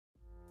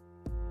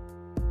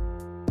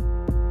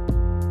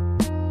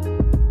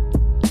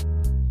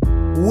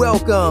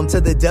Welcome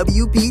to the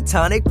WP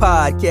Tonic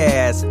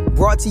Podcast,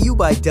 brought to you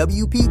by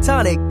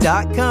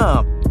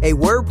WPTonic.com, a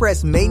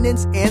WordPress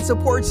maintenance and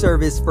support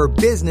service for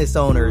business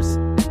owners.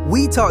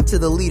 We talk to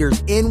the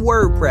leaders in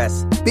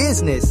WordPress,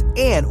 business,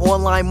 and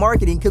online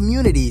marketing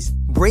communities,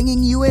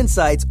 bringing you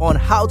insights on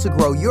how to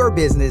grow your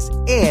business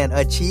and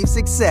achieve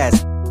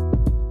success.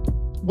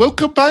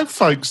 Welcome back,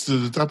 folks, to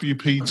the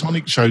WP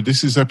Tonic Show.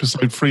 This is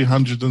episode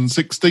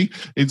 360.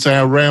 It's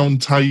our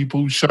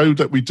roundtable show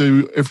that we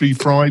do every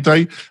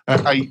Friday at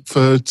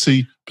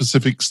 8:30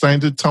 Pacific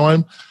Standard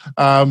Time.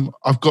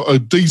 I've got a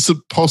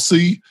decent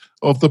posse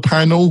of the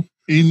panel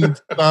in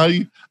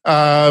today.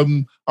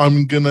 I'm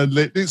going to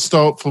let's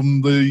start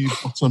from the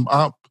bottom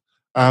up.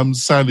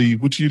 Sally,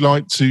 would you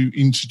like to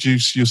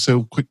introduce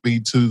yourself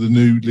quickly to the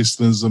new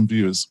listeners and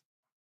viewers?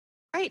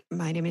 Right.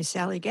 My name is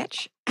Sally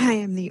Getch. I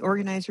am the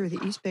organizer of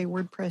the East Bay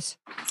WordPress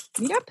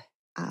meetup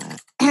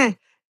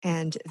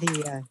and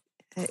the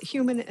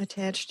human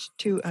attached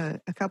to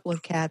a couple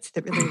of cats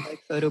that really like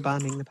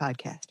photobombing the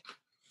podcast.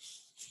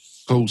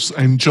 Of course.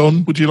 And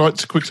John, would you like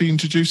to quickly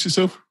introduce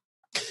yourself?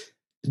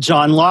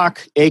 John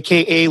Locke,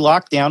 a.k.a.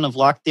 Lockdown of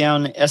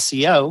Lockdown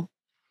SEO.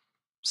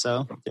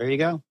 So there you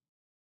go.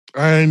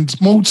 And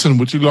Morton,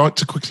 would you like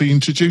to quickly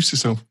introduce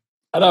yourself?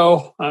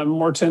 Hello, I'm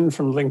Morton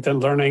from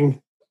LinkedIn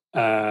Learning.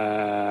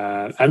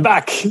 I'm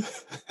back.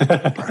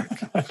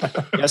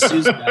 Guess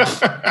who's back?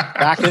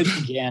 Back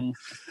again.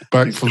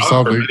 Back from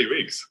for many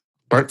weeks.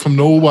 Back from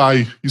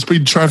Norway. He's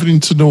been travelling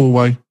to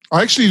Norway.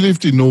 I actually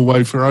lived in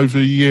Norway for over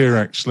a year,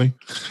 actually.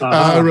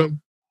 And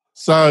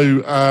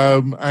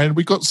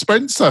we got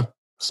Spencer.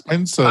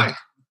 Spencer, hi.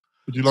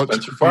 Would you like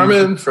Spencer to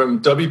Farman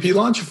from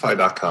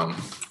WPLaunchify.com.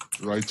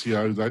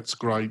 Rightio, that's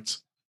great.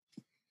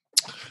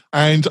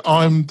 And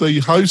I'm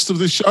the host of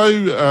the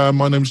show.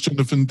 My name's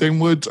Jonathan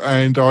Denwood,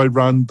 and I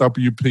run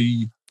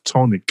WP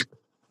Tonic.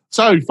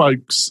 So,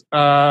 folks,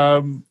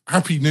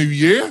 Happy New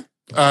Year.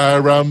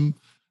 And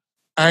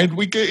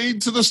we get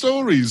into the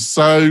stories.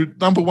 So,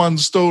 number one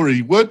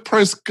story,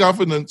 WordPress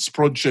governance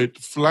project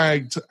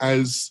flagged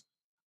as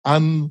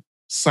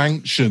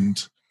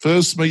unsanctioned.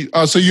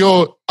 So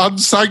you're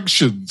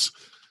unsanctioned.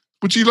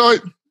 Would you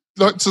like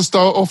to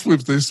start off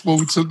with this,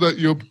 Walter, that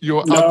you're no,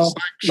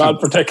 unsanctioned? Not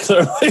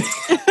particularly.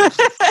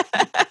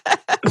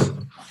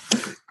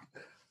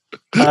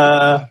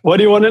 What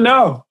do you want to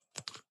know?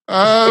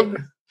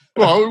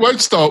 Well, we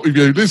won't start with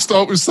you. Let's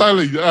start with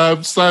Sally.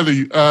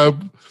 Sally,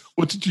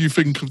 what did you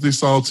think of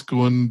this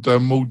article and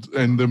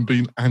them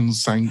being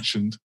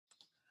unsanctioned?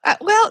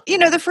 Well,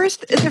 the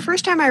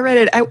first time I read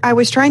it, I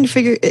was trying to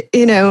figure,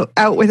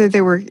 out whether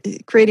they were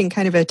creating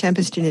kind of a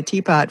tempest in a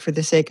teapot for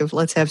the sake of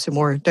let's have some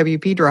more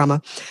WP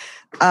drama.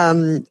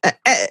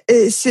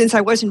 Since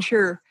I wasn't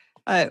sure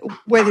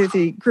whether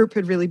the group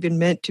had really been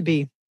meant to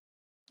be,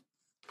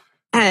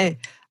 a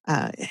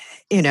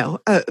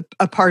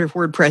part of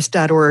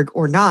WordPress.org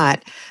or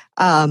not.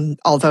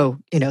 Although,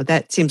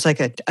 that seems like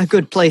a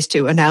good place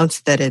to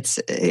announce that it's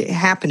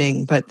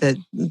happening. But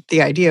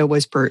the idea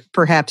was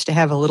perhaps to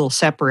have a little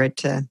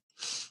separate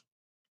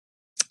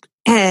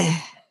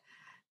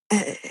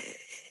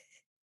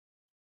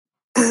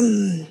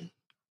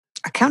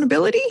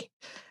accountability,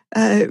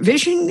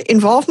 vision,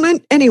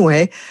 involvement.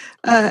 Anyway,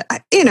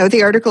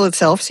 the article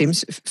itself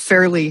seems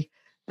fairly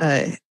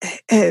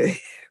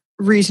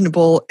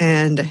reasonable.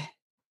 And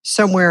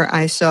somewhere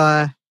I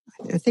saw,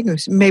 I think it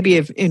was maybe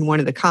in one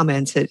of the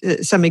comments,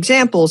 some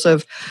examples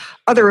of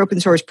other open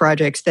source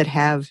projects that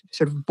have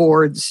sort of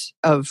boards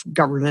of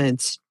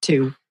governance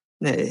to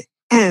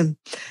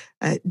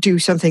do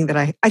something that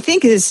I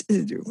think is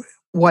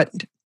what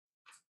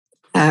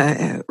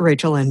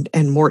Rachel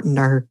and Morton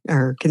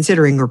are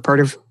considering, or part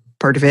of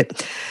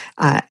it.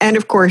 And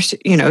of course,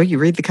 you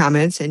read the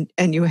comments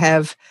and you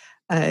have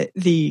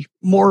the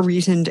more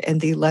reasoned and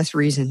the less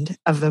reasoned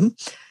of them,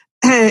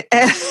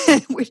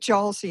 which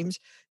all seems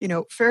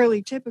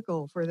fairly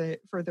typical for the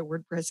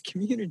WordPress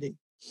community.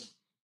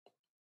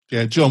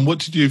 Yeah, John, what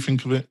did you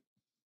think of it?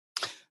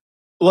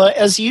 Well,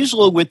 as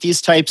usual with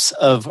these types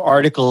of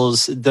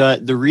articles,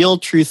 the real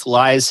truth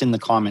lies in the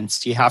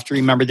comments. You have to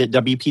remember that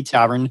WP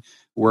Tavern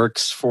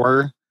works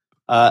for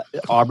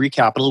Aubrey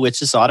Capital,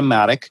 which is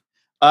Automattic.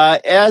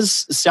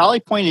 As Sally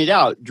pointed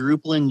out,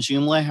 Drupal and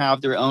Joomla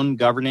have their own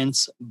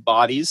governance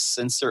bodies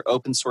since they're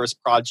open source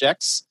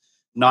projects,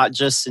 not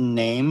just in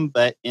name,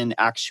 but in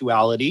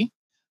actuality.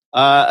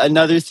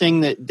 Another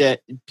thing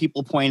that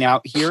people point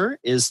out here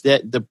is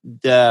that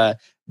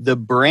the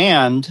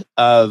brand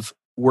of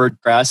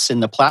WordPress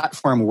and the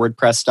platform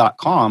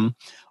WordPress.com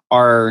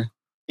are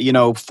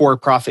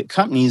for-profit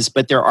companies,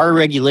 but there are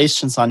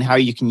regulations on how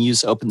you can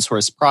use open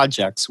source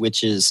projects,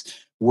 which is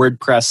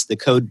WordPress, the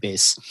code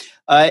base.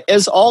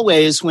 As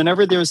always,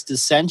 whenever there's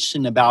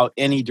dissension about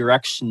any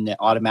direction that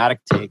Automattic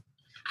take,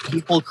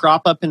 people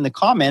crop up in the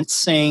comments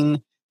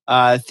saying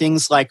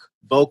things like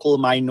vocal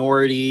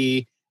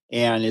minority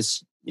and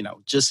it's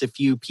just a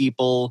few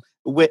people,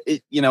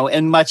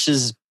 and much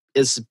is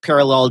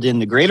paralleled in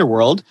the greater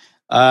world.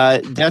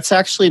 That's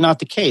actually not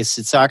the case.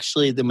 It's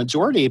actually the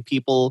majority of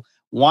people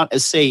want a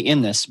say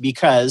in this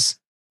because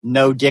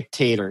no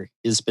dictator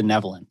is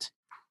benevolent.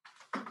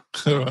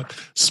 All right.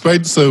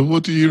 Spencer,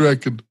 what do you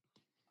reckon?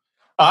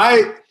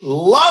 I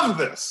love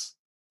this.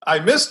 I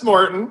missed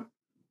Morton.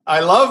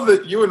 I love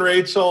that you and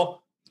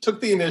Rachel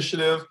took the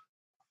initiative.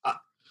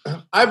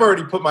 I've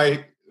already put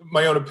my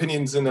own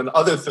opinions in and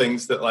other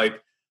things that,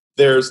 like,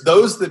 there's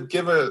those that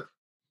give a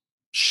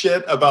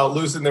shit about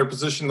losing their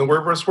position in the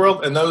WordPress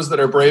world and those that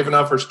are brave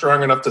enough or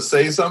strong enough to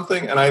say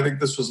something. And I think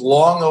this was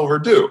long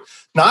overdue.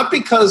 Not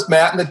because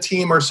Matt and the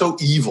team are so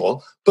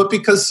evil, but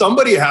because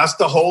somebody has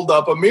to hold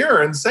up a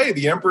mirror and say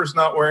the emperor's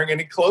not wearing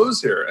any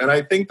clothes here. And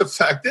I think the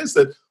fact is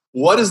that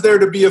what is there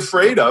to be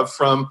afraid of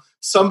from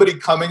somebody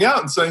coming out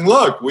and saying,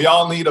 look, we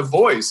all need a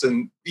voice.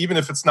 And even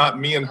if it's not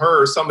me and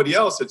her or somebody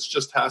else, it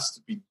just has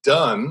to be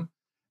done.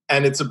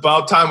 And it's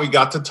about time we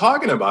got to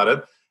talking about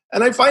it.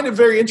 And I find it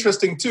very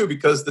interesting, too,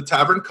 because the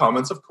tavern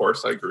comments, of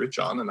course, I agree with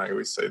John, and I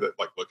always say that,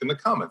 like, look in the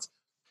comments.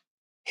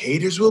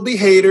 Haters will be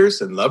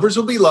haters, and lovers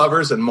will be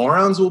lovers, and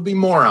morons will be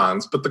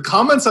morons. But the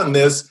comments on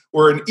this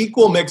were an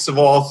equal mix of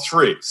all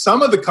three.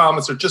 Some of the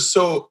comments are just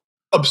so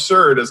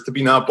absurd as to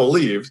be not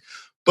believed.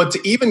 But to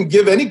even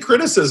give any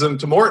criticism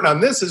to Morton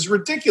on this is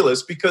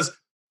ridiculous because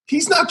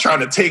he's not trying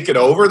to take it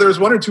over. There's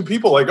one or two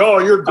people like, oh,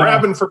 you're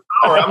grabbing for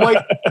power. I'm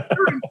like,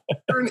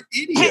 you're an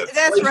idiot.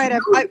 That's like,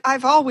 right.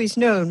 I've always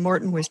known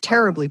Morton was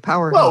terribly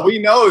powerful. Well, we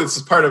know this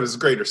is part of his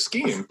greater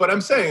scheme, but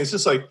I'm saying it's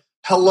just like,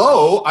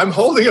 hello, I'm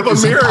holding up a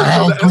mirror.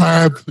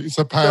 It's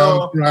a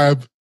power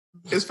grab.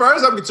 As far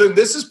as I'm concerned,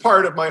 this is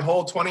part of my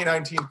whole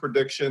 2019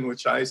 prediction,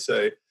 which I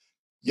say,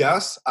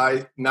 yes,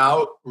 I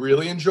now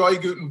really enjoy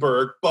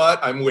Gutenberg, but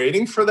I'm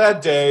waiting for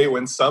that day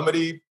when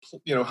somebody,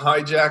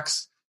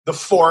 hijacks the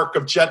fork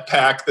of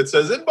Jetpack that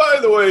says, and by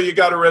the way, you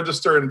got to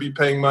register and be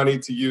paying money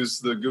to use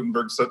the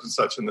Gutenberg such and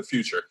such in the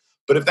future.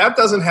 But if that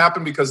doesn't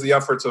happen because of the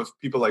efforts of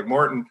people like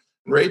Morton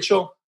and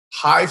Rachel,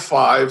 high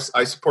fives.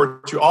 I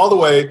support you all the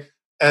way.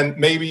 And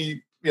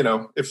maybe,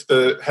 if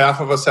the half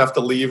of us have to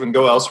leave and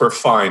go elsewhere,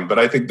 fine. But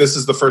I think this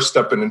is the first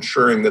step in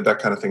ensuring that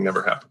kind of thing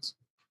never happens.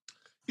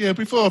 Yeah,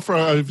 before I throw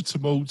it over to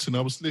Morton,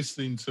 I was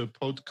listening to a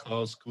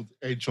podcast called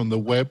Edge on the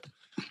Web.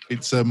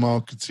 It's a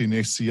marketing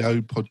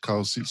SEO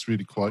podcast. It's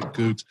really quite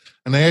good.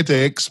 And they had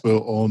an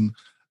expert on,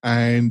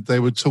 and they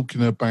were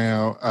talking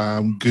about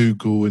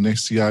Google and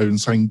SEO and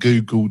saying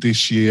Google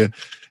this year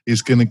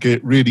is going to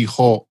get really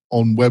hot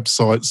on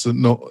websites that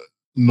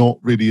not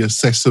really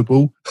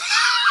accessible.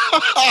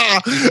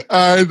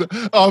 And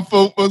I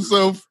thought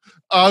myself,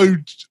 oh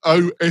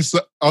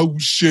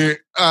shit.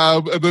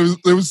 And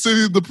they were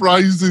singing the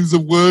praises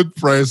of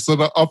WordPress,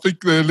 and I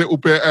think they're a little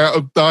bit out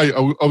of date.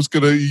 I was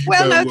going to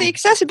email them. The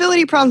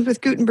accessibility problems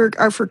with Gutenberg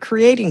are for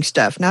creating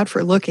stuff, not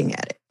for looking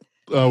at it.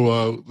 Oh,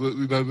 well,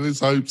 let's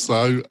hope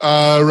so.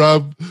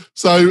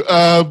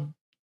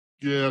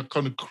 Yeah, I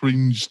kind of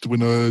cringed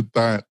when I heard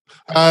that.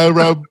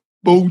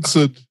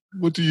 Bolton,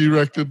 what do you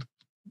reckon?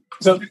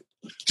 So,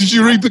 did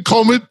you read the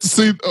comments?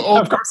 Of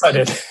course I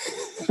did.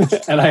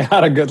 And I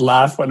had a good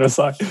laugh when it's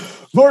like,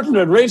 Morton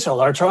and Rachel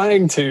are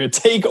trying to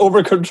take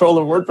over control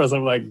of WordPress.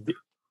 I'm like,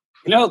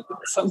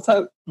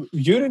 sometimes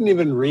you didn't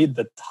even read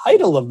the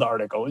title of the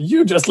article.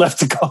 You just left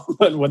the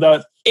comment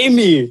without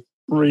any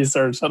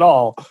research at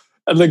all.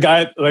 And the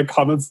guy that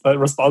comments, that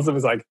responsive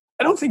is like,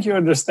 I don't think you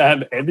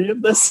understand any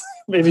of this.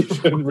 Maybe you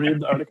should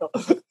read the article.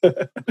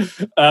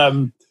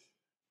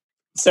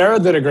 Sarah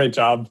did a great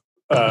job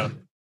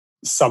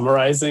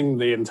summarizing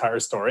the entire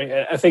story.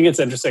 I think it's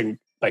interesting,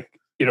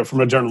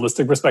 from a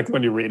journalistic perspective,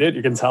 when you read it,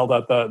 you can tell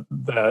that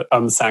the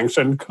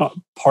unsanctioned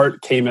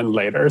part came in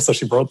later. So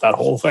she wrote that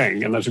whole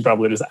thing, and then she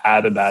probably just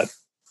added that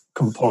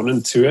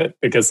component to it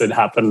because it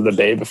happened the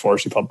day before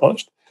she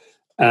published.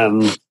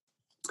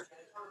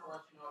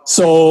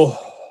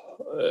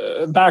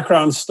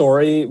 Background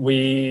story,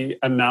 we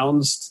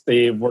announced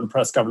the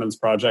WordPress governance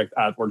project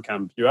at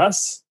WordCamp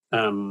US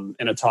in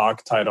a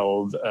talk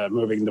titled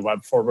Moving the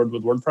Web Forward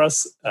with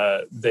WordPress.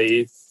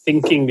 The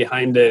thinking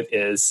behind it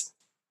is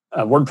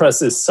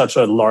WordPress is has such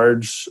a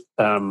large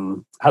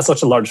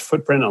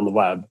footprint on the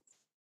web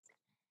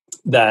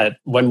that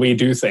when we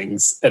do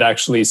things, it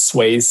actually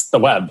sways the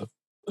web.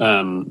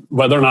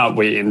 Whether or not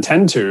we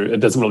intend to, it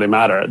doesn't really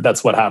matter.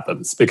 That's what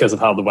happens because of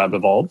how the web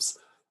evolves.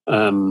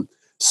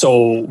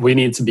 So we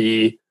need to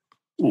be,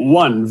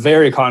 one,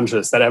 very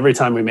conscious that every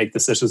time we make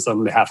decisions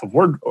on behalf of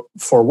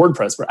for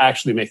WordPress, we're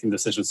actually making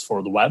decisions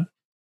for the web.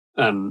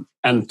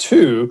 And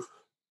two,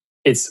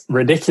 it's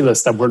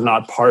ridiculous that we're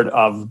not part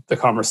of the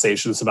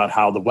conversations about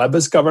how the web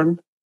is governed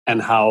and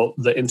how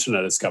the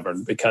internet is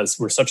governed, because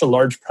we're such a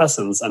large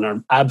presence, and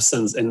our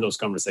absence in those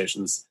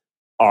conversations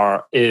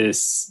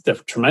is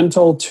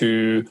detrimental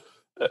to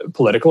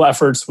political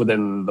efforts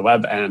within the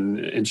web and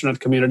internet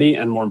community.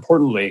 And more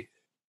importantly,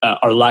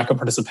 our lack of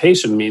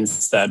participation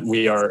means that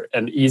we are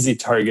an easy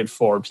target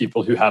for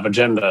people who have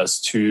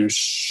agendas to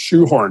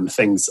shoehorn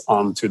things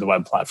onto the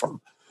web platform.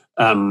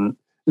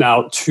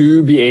 Now,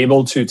 to be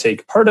able to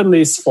take part in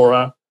these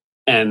fora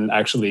and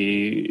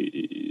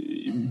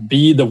actually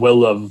be the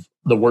will of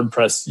the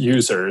WordPress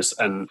users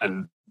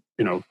and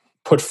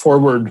put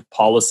forward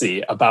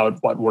policy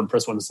about what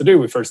WordPress wants to do,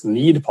 we first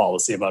need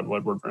policy about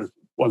what WordPress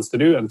wants to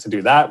do. And to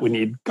do that, we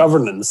need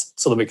governance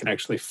so that we can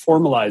actually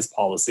formalize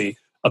policy,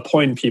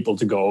 appoint people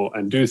to go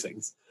and do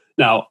things.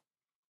 Now,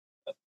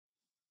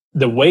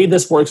 the way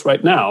this works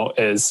right now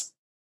is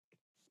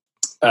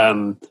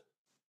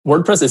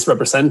WordPress is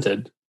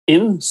represented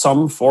in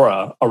some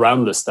fora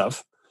around this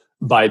stuff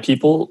by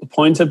people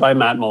appointed by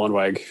Matt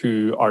Mullenweg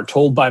who are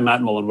told by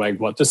Matt Mullenweg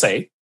what to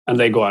say, and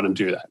they go out and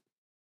do that.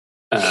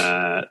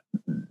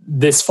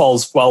 This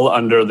falls well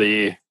under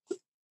the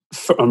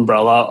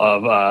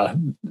umbrella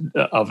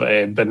of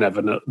a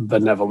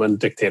benevolent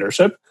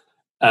dictatorship,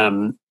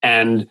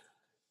 and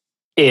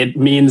it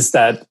means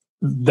that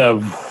the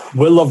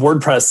will of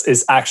WordPress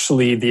is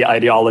actually the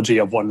ideology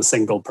of one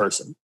single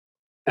person,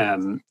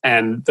 and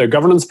the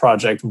governance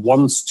project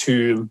wants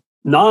to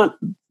not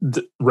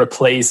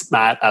replace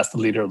Matt as the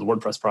leader of the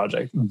WordPress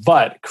project,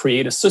 but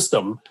create a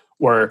system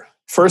where,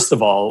 first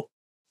of all,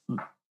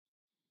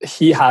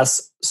 he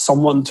has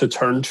someone to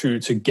turn to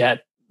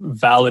get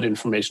valid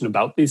information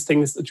about these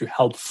things to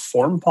help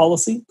form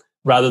policy,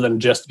 rather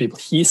than just people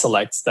he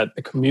selects, that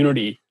the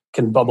community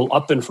can bubble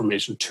up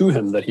information to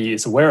him that he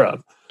is aware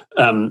of.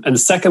 And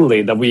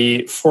secondly, that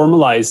we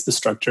formalize the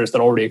structures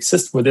that already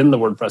exist within the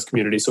WordPress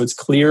community, so it's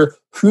clear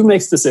who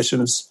makes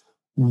decisions,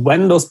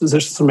 when those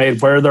decisions are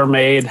made, where they're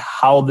made,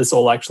 how this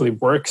all actually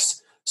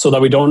works, so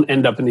that we don't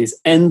end up in these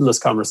endless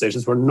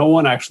conversations where no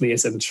one actually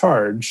is in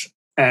charge,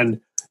 and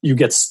you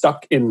get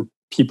stuck in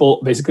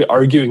people basically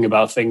arguing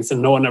about things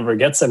and no one ever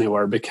gets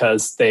anywhere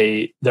because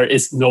there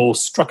is no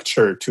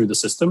structure to the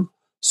system.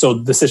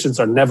 So decisions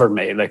are never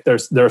made. Like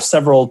there are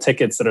several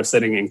tickets that are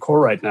sitting in core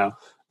right now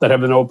that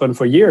have been open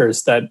for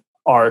years that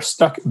are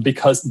stuck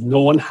because no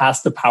one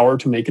has the power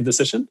to make a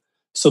decision.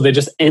 So they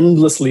just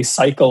endlessly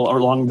cycle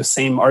along the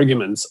same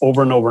arguments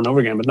over and over and over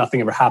again, but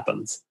nothing ever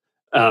happens.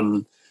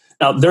 Now,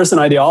 there's an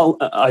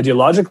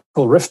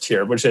ideological rift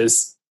here, which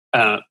is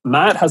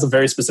Matt has a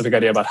very specific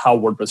idea about how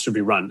WordPress should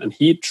be run, and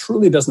he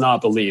truly does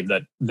not believe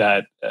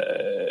that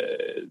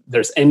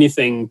there's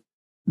anything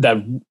that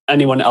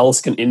anyone else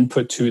can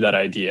input to that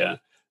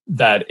idea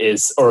that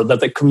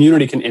the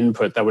community can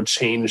input that would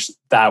change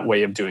that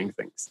way of doing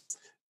things.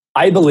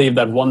 I believe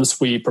that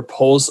once we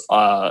propose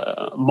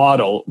a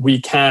model,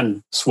 we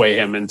can sway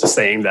him into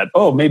saying that,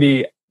 oh,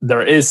 maybe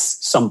there is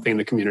something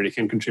the community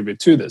can contribute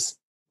to this.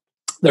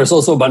 There's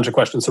also a bunch of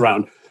questions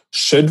around,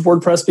 should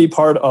WordPress be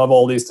part of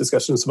all these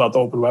discussions about the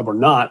open web or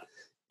not?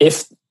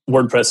 If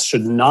WordPress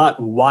should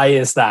not, why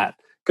is that?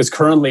 Because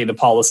currently the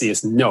policy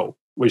is no,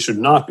 we should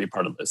not be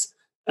part of this.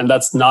 And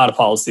that's not a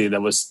policy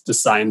that was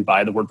designed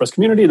by the WordPress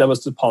community. That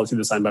was the policy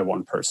designed by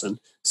one person.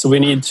 So we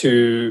need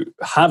to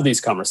have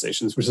these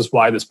conversations, which is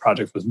why this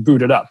project was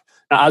booted up.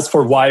 Now, as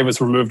for why it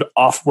was removed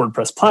off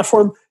WordPress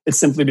platform, it's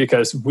simply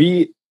because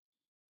we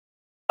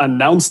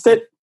announced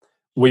it.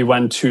 We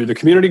went to the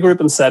community group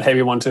and said, hey,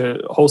 we want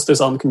to host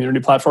this on the community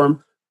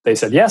platform. They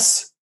said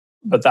yes,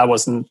 but that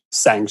wasn't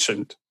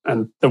sanctioned.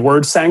 And the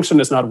word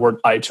sanctioned is not a word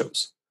I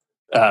chose.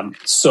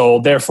 So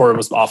therefore it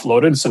was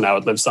offloaded. So now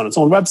it lives on its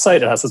own website.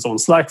 It has its own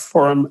Slack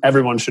forum.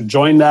 Everyone should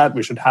join that.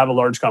 We should have a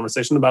large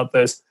conversation about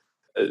this.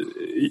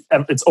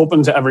 It's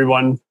open to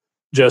everyone.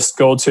 Just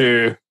go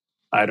to,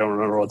 I don't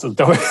remember what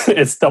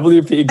it's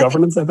WP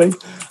Governance, I think.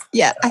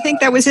 Yeah, I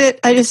think that was it.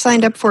 I just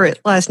signed up for it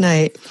last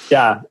night.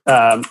 Yeah.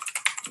 Go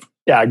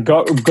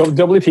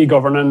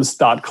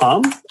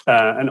wpgovernance.com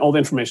and all the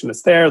information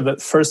is there. The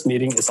first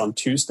meeting is on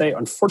Tuesday.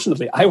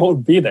 Unfortunately, I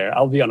won't be there.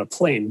 I'll be on a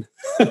plane.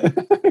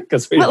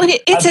 It's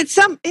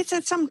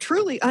at some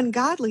truly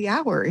ungodly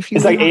hour. If you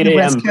it's like 8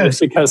 a.m. It's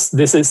because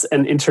this is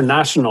an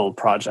international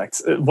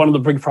project. One of the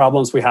big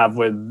problems we have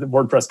with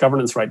WordPress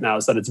governance right now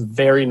is that it's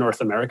very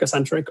North America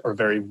centric, or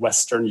very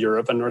Western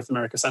Europe and North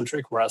America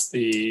centric, whereas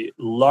the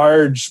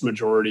large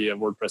majority of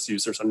WordPress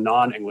users are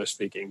non-English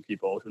speaking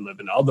people who live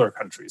in other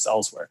countries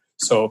elsewhere.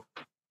 So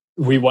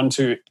we want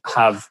to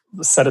have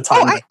set a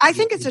time. I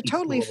think it's a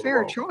totally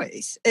fair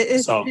choice.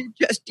 It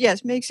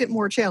just makes it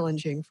more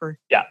challenging for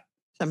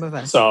some of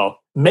us. So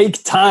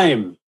make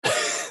time.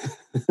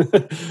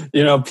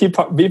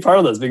 Be part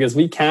of this, because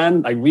we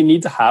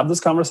need to have this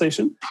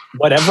conversation.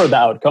 Whatever the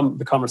outcome,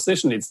 the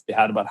conversation needs to be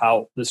had about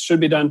how this should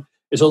be done.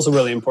 It's also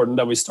really important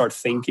that we start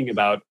thinking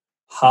about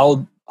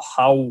how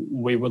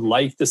we would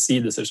like to see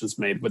decisions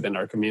made within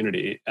our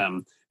community.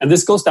 And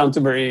this goes down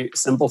to very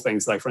simple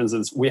things. Like, for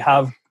instance, we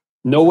have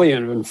no way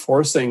of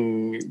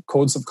enforcing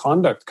codes of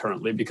conduct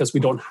currently because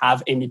we don't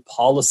have any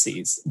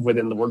policies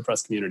within the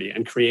WordPress community.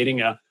 And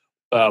creating a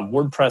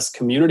WordPress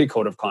community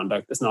code of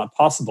conduct is not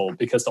possible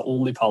because the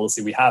only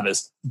policy we have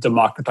is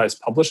democratized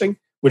publishing,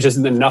 which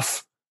isn't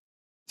enough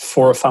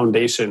for a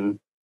foundation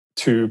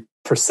to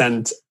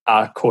present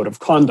a code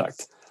of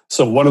conduct.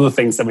 So one of the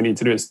things that we need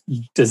to do is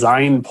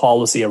design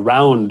policy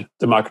around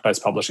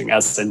democratized publishing,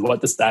 as in,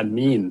 what does that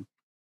mean?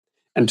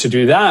 And to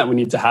do that, we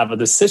need to have a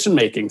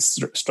decision-making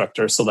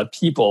structure so that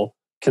people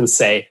can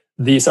say,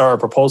 these are our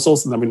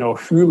proposals, and then we know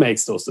who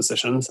makes those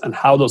decisions and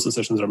how those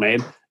decisions are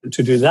made. And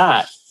to do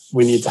that,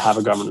 we need to have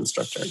a governance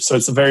structure. So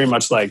it's very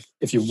much like,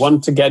 if you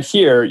want to get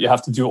here, you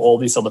have to do all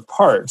these other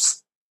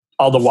parts.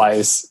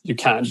 Otherwise, you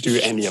can't do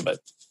any of it.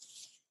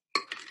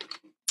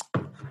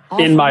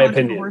 In my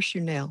opinion.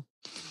 Horseshoe nail.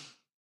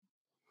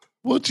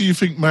 What do you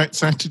think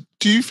Matt's attitude?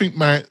 Do you think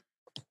Matt?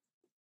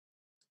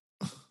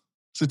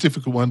 It's a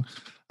difficult one.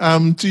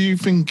 Do you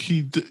think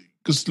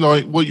because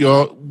like what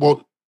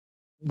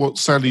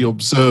Sally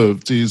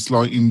observed is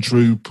like in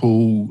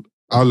Drupal,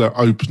 other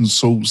open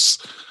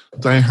source,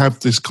 they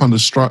have this kind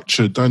of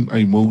structure, don't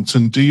they,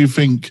 Morten? Do you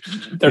think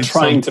they're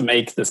trying to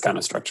make this kind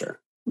of structure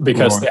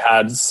because they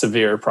had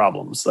severe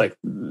problems? Like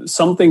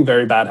something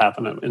very bad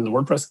happened in the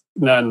WordPress,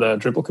 in the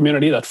Drupal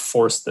community that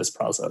forced this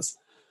process.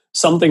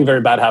 Something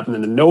very bad happened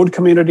in the Node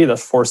community that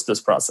forced this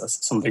process.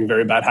 Something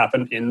very bad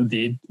happened in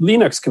the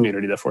Linux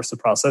community that forced the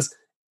process.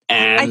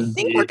 And I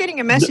think we're getting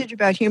a message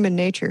about human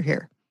nature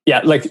here. Yeah,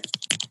 like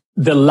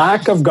the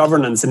lack of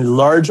governance in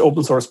large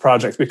open source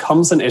projects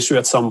becomes an issue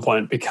at some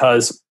point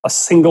because a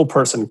single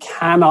person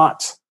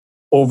cannot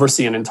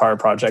oversee an entire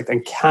project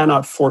and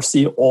cannot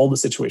foresee all the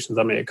situations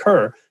that may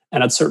occur.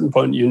 And at a certain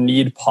point, you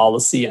need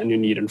policy and you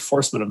need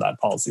enforcement of that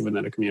policy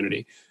within a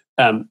community.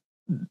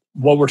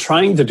 What we're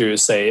trying to do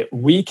is say,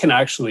 we can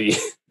actually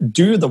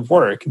do the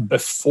work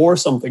before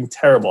something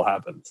terrible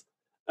happens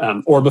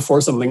or before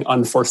something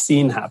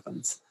unforeseen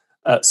happens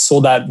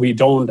so that we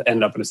don't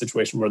end up in a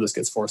situation where this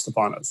gets forced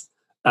upon us.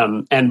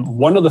 And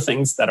one of the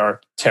things that are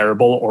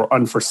terrible or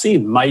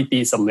unforeseen might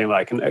be something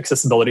like an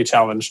accessibility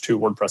challenge to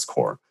WordPress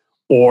core,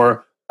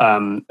 or a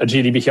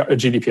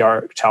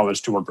GDPR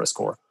challenge to WordPress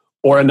core,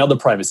 or another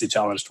privacy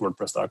challenge to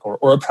WordPress.core,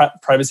 or a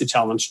privacy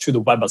challenge to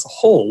the web as a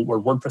whole, where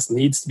WordPress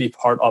needs to be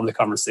part of the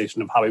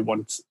conversation of how we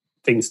want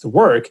things to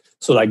work,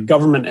 so that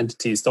government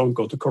entities don't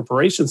go to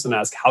corporations and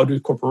ask, how do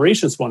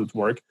corporations want it to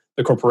work?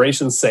 The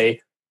corporations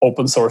say,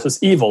 open source is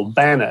evil,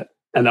 ban it,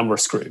 and then we're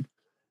screwed.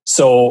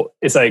 So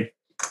it's like,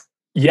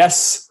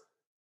 yes,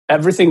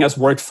 everything has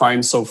worked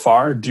fine so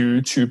far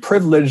due to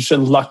privilege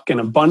and luck and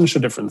a bunch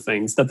of different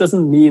things. That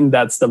doesn't mean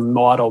that's the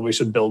model we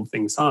should build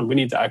things on. We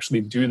need to actually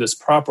do this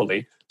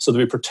properly so that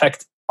we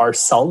protect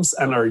ourselves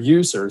and our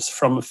users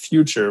from a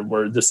future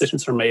where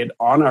decisions are made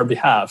on our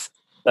behalf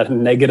that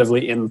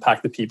negatively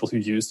impact the people who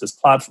use this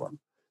platform.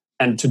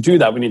 And to do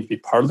that, we need to be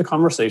part of the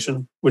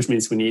conversation, which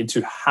means we need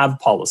to have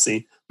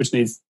policy, which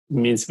means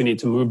we need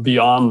to move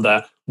beyond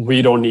the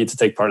we don't need to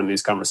take part in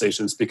these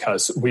conversations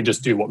because we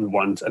just do what we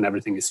want and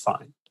everything is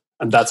fine.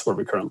 And that's where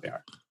we currently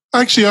are.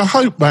 Actually, I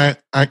hope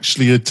Matt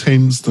actually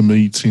attends the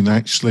meeting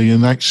and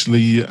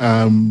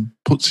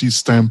puts his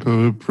stamp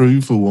of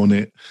approval on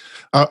it.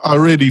 I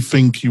really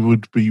think he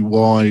would be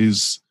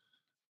wise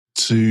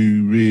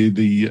to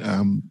really,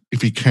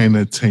 if he can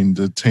attend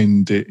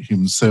it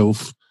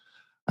himself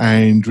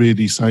and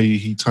really say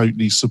he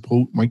totally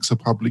makes a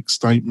public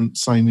statement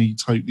saying he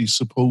totally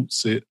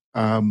supports it.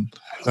 I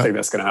think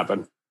that's going to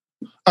happen.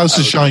 It's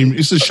a shame.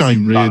 It's a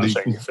shame, really.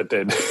 If it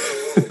did.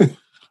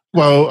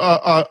 Well,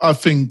 I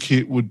think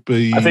it would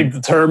be... I think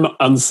the term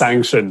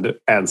unsanctioned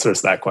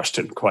answers that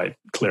question quite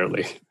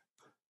clearly.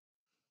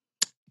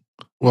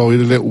 Well,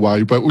 in a little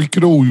way, but we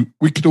could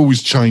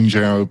always change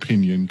our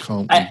opinion,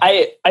 can't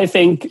we? I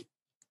think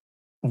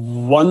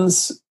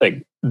once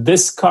like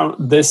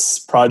this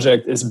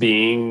project is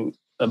being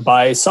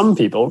by some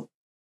people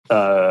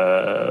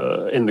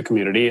in the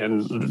community,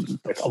 and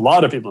like a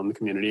lot of people in the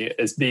community,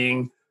 is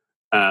being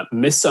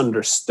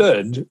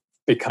misunderstood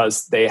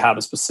because they have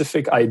a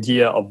specific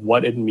idea of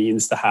what it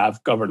means to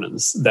have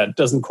governance that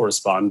doesn't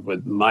correspond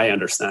with my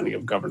understanding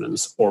of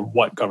governance or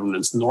what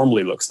governance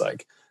normally looks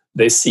like.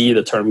 They see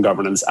the term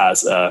governance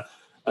as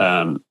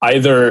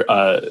either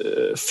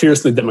a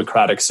fiercely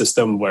democratic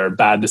system where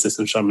bad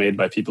decisions are made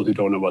by people who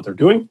don't know what they're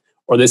doing,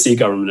 or they see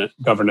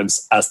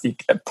governance as the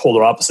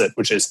polar opposite,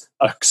 which is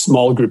a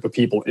small group of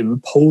people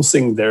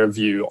imposing their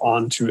view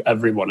onto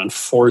everyone and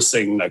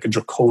forcing like a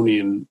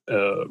draconian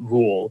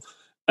rule.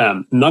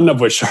 None of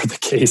which are the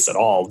case at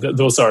all.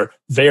 Those are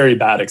very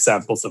bad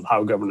examples of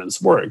how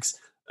governance works.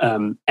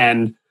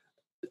 And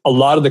a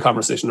lot of the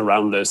conversation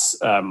around this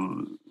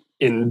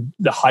in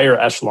the higher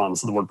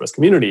echelons of the WordPress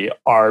community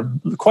are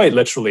quite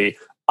literally,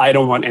 I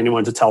don't want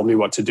anyone to tell me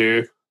what to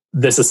do.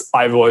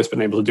 I've always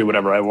been able to do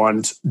whatever I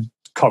want.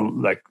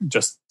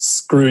 Just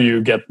screw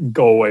you,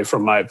 go away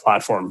from my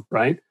platform,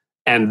 right?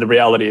 And the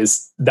reality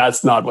is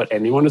that's not what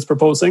anyone is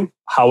proposing.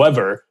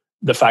 However,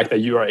 the fact that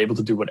you are able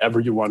to do whatever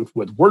you want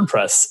with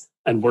WordPress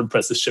and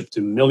WordPress is shipped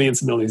to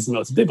millions and millions and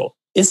millions of people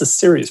is a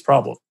serious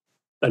problem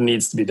that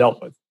needs to be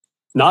dealt with.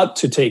 Not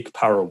to take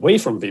power away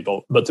from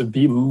people, but to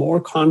be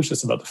more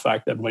conscious about the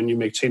fact that when you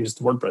make changes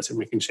to WordPress, you're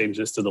making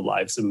changes to the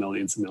lives of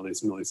millions and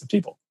millions and millions of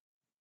people.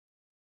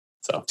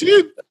 So,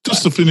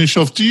 just to finish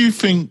off, do you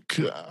think,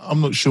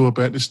 I'm not sure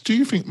about this, do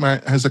you think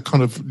Matt has a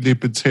kind of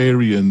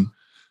libertarian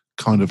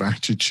kind of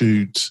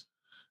attitude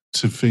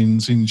to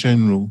things in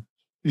general?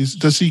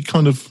 Does he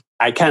kind of...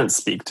 I can't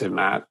speak to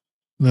Matt.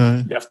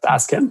 No. You have to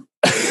ask him.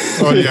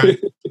 Oh, yeah.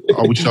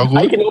 I wish I would.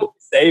 I can only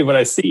say what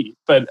I see,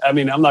 but I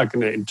mean, I'm not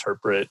going to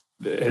interpret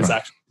his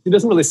actions. He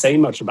doesn't really say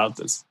much about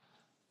this.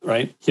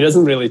 right? He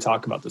doesn't really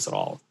talk about this at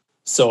all.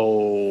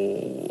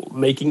 So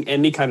making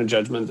any kind of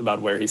judgment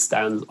about where he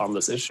stands on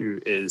this issue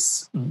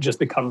just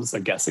becomes a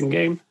guessing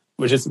game,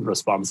 which isn't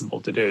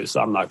responsible to do.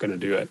 So I'm not going to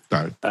do it.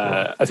 No.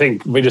 I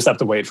think we just have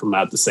to wait for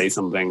Matt to say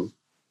something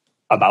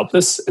about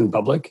this in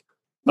public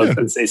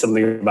and say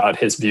something about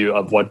his view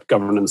of what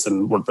governance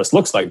in WordPress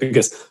looks like.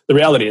 Because the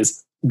reality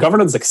is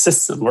governance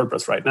exists in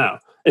WordPress right now.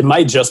 It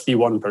might just be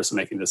one person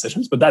making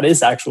decisions, but that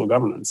is actual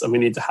governance. And we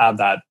need to have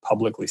that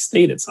publicly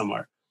stated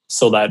somewhere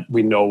so that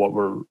we know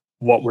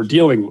what we're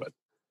dealing with,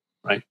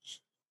 right?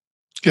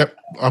 Yep,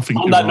 I think.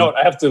 On that note,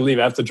 I have to leave.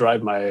 I have to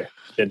drive my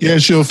kid. Yeah,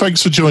 sure.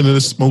 Thanks for joining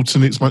us,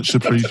 Morten. It's much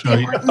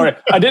appreciated. Sorry,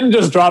 I didn't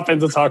just drop in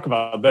to talk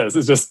about this.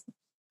 It's just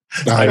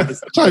no,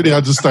 totally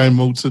understand,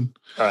 Morten.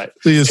 All right.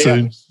 See you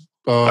soon.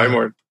 Bye. Bye,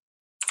 Morten.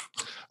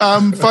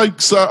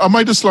 Folks, I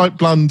made a slight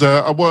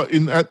blunder.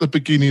 At the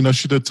beginning, I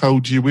should have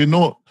told you we're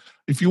not.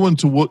 If you want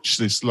to watch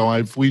this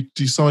live, we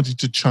decided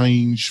to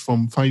change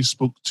from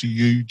Facebook to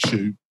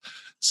YouTube.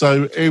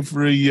 So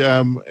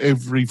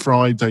every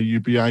Friday,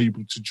 you'll be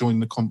able to join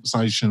the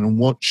conversation and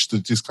watch the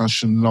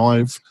discussion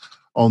live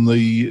on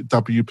the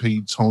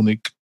WP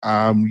Tonic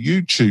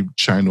YouTube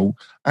channel.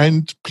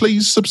 And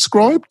please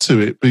subscribe to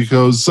it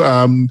because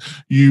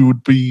you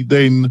would be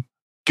then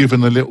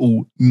given a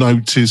little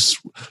notice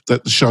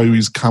that the show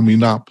is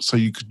coming up so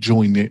you could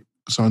join it.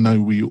 So I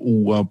know we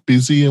all are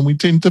busy and we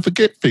tend to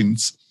forget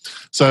things.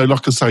 So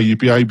like I say, you'll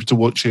be able to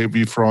watch it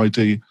every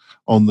Friday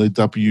on the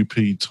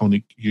WP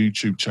Tonic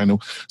YouTube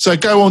channel. So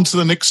go on to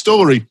the next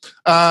story.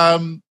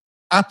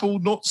 Apple,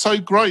 not so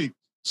great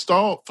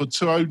start for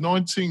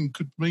 2019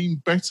 could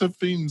mean better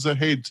things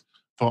ahead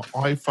for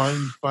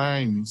iPhone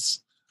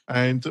fans.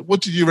 And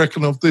what did you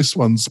reckon of this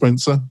one,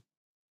 Spencer?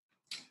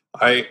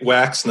 I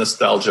wax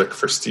nostalgic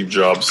for Steve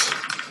Jobs.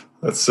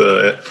 That's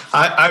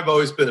I've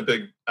always been a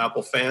big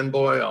Apple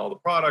fanboy. All the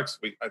products,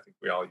 I think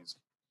we all use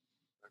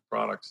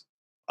products.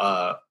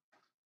 The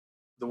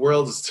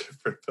world is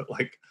different, but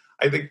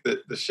I think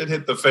that the shit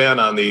hit the fan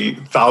on the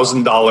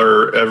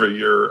 $1,000 every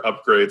year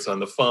upgrades on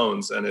the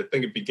phones, and I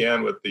think it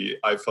began with the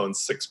iPhone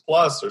 6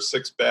 Plus or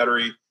 6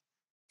 battery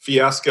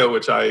fiasco,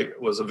 which I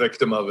was a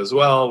victim of as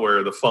well,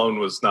 where the phone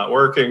was not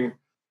working.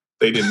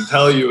 They didn't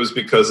tell you it was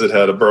because it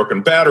had a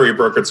broken battery,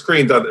 broken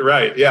screen.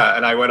 Right, yeah.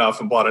 And I went off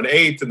and bought an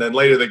 8, and then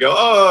later they go,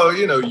 "Oh,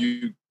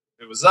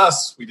 it was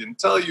us. We didn't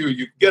tell you.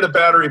 You get a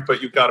battery,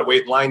 but you've got to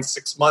wait in line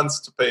 6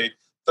 months to pay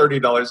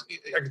 $30."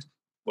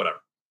 Whatever.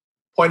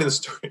 Point of the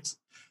story is,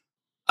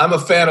 I'm a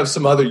fan of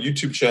some other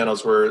YouTube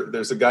channels where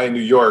there's a guy in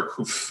New York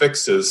who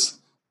fixes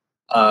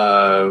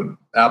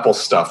Apple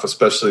stuff,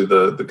 especially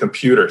the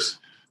computers.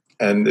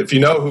 And if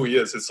you know who he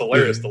is, it's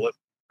hilarious to listen.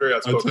 Very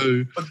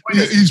outspoken.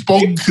 He's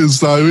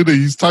bonkers, though, isn't he?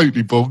 He's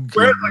totally bonkers.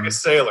 Wears like a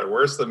sailor,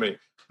 worse than me.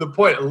 The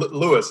point,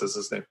 Lewis is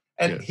his name.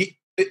 And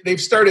they've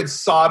started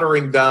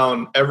soldering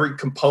down every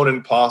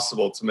component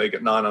possible to make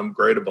it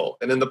non-upgradable.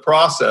 And in the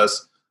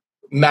process,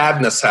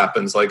 madness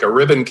happens, like a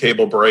ribbon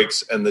cable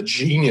breaks and the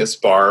Genius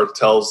bar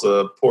tells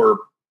a poor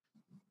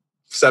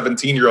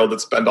 17-year-old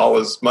that spent all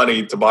his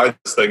money to buy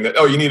this thing that,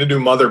 you need a new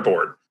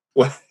motherboard.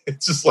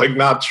 It's just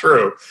not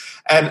true.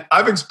 And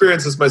I've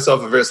experienced this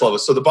myself at various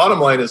levels. So the bottom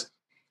line is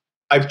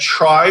I've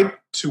tried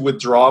to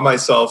withdraw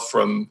myself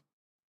from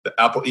the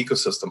Apple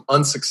ecosystem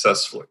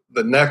unsuccessfully.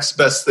 The next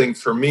best thing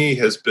for me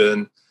has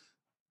been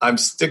I'm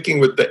sticking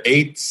with the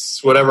 8,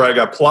 whatever I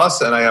got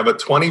plus, and I have a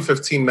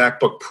 2015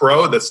 MacBook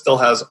Pro that still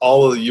has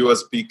all of the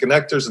USB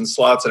connectors and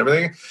slots and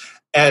everything.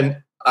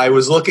 And I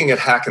was looking at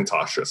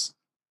Hackintoshes.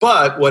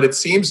 But what it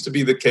seems to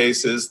be the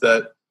case is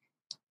that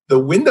the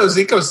Windows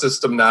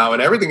ecosystem now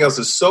and everything else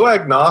is so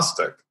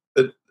agnostic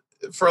that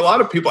for a lot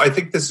of people, I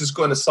think this is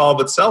going to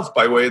solve itself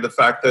by way of the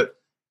fact that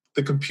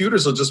the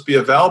computers will just be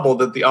available,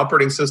 that the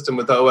operating system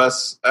with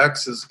OS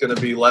X is going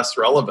to be less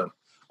relevant.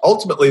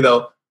 Ultimately,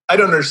 though, I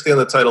don't understand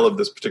the title of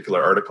this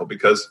particular article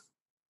because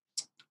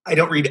I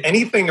don't read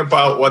anything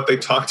about what they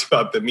talked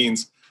about that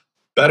means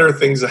better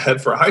things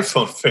ahead for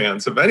iPhone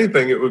fans. If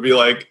anything, it would be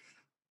like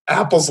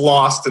Apple's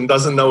lost and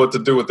doesn't know what to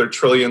do with their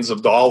trillions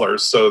of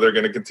dollars, so they're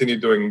going to continue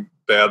doing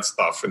bad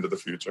stuff into the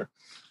future.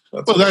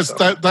 That's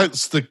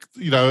the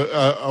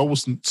I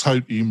wasn't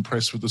totally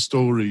impressed with the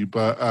story,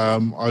 but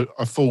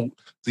I thought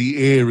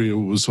the area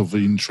was of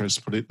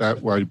interest, put it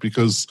that way,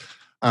 because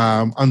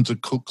under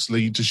Cook's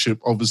leadership,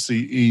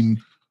 obviously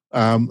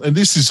and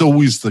this is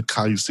always the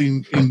case,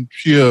 in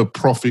pure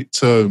profit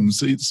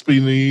terms, it's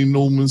been an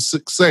enormous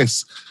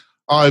success.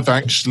 I've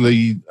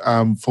actually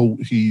thought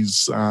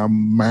his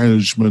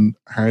management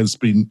has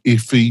been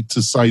iffy,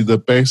 to say the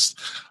best.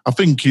 I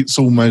think it's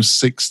almost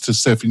 6 to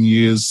 7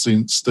 years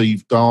since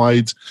Steve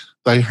died.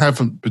 They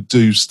haven't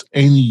produced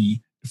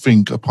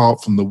anything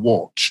apart from the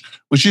watch,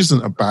 which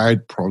isn't a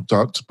bad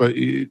product, but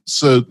it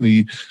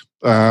certainly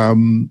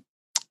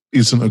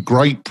isn't a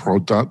great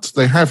product.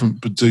 They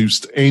haven't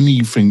produced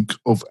anything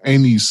of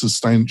any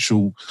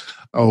substantial,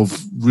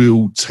 of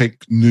real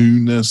tech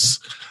newness.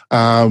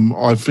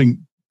 I think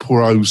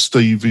poor old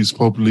Steve is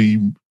probably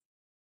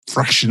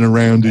thrashing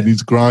around in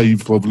his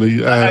grave,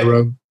 probably. I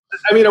want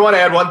to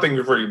add one thing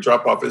before you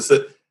drop off, is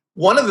that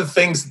one of the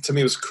things that to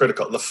me was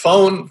critical, the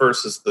phone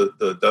versus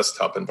the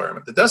desktop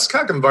environment. The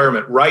desktop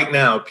environment right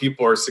now,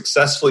 people are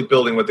successfully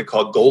building what they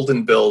call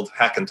golden build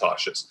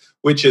Hackintoshes,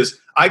 which is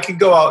I can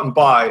go out and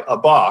buy a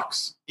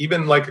box,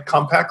 even like a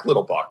compact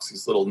little box,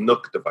 these little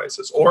Nook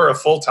devices, or a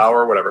full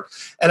tower or whatever.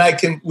 And I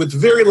can, with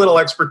very little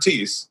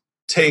expertise,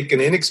 take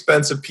an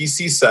inexpensive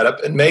PC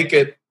setup and make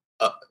it,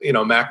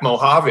 Mac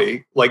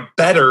Mojave, like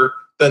better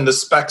than the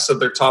specs of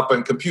their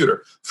top-end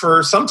computer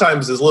for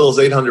sometimes as little as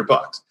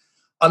 $800.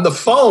 On the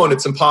phone,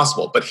 it's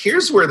impossible. But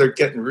here's where they're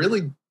getting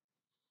really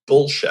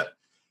bullshit.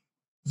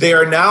 They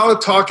are now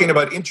talking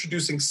about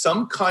introducing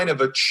some kind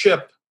of a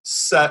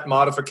chipset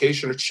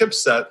modification or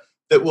chipset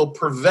that will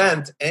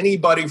prevent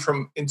anybody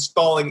from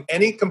installing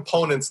any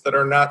components that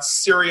are not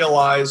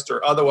serialized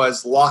or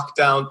otherwise locked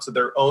down to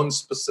their own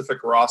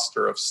specific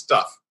roster of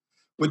stuff,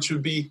 which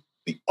would be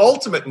the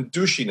ultimate in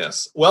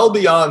douchiness, well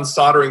beyond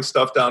soldering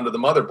stuff down to the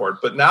motherboard.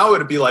 But now it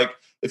would be like,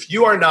 if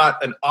you are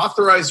not an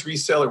authorized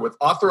reseller with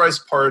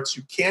authorized parts,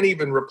 you can't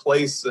even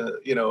replace a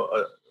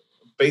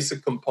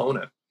basic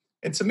component.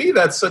 And to me,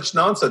 that's such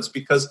nonsense,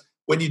 because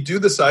when you do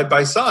the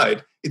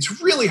side-by-side,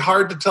 it's really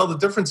hard to tell the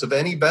difference of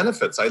any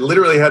benefits. I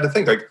literally had to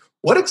think, like,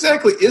 what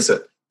exactly is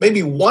it?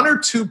 Maybe one or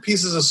two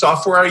pieces of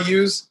software I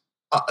use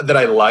that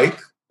I like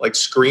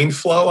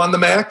ScreenFlow on the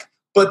Mac,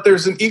 but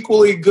there's an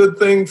equally good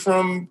thing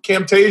from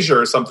Camtasia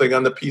or something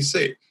on the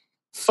PC.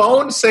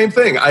 Phone, same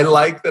thing. I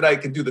like that I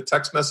can do the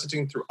text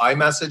messaging through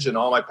iMessage, and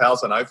all my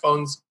pals on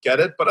iPhones get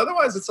it. But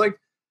otherwise, it's like,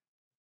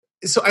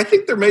 so I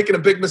think they're making a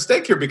big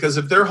mistake here, because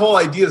if their whole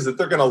idea is that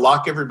they're going to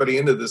lock everybody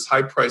into this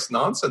high-priced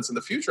nonsense in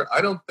the future,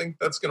 I don't think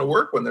that's going to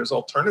work when there's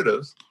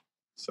alternatives.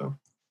 So,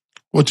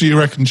 what do you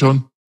reckon,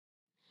 John?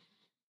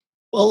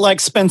 Well,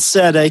 like Spence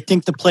said, I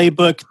think the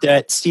playbook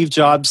that Steve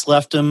Jobs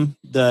left him,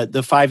 the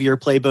 5-year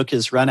playbook,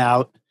 is run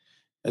out.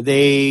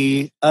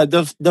 The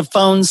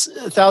phones,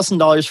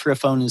 $1,000 for a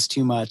phone is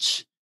too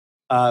much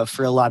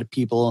for a lot of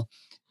people.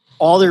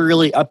 All they're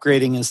really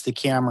upgrading is the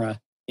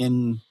camera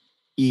in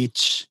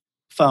each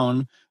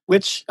phone,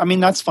 which, I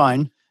mean, that's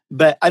fine.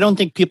 But I don't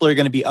think people are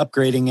going to be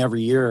upgrading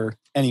every year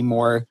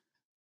anymore.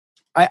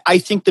 I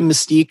think the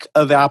mystique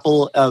of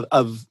Apple,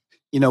 of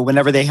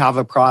whenever they have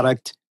a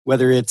product,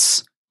 whether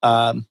it's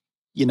the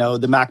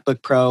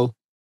MacBook Pro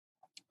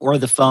or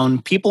the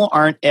phone, people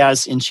aren't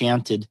as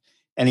enchanted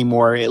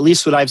anymore. At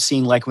least what I've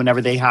seen, like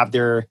whenever they have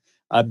their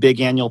big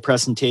annual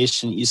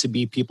presentation, it used to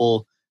be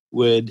people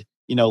would,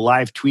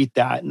 live tweet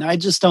that. And I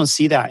just don't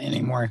see that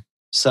anymore.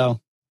 So,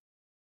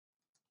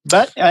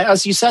 but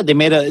as you said,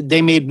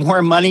 they made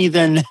more money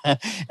than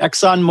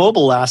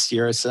ExxonMobil last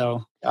year.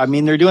 So, I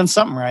mean, they're doing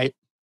something right.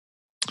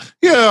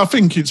 Yeah, I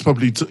think it's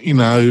probably,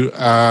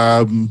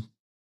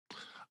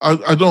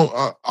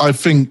 I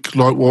think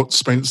like what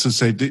Spencer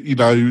said,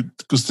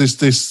 because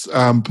this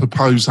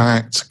proposed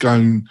act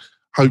going,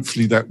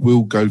 hopefully that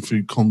will go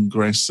through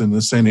Congress and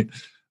the Senate,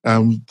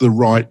 the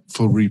right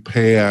for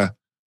repair.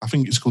 I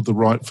think it's called the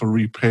right for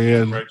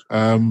repair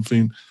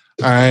thing.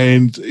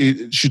 And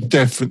it should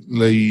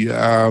definitely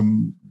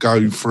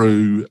go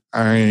through.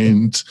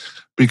 And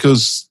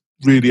because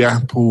really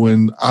Apple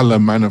and other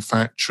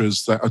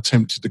manufacturers that are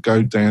tempted to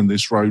go down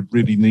this road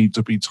really need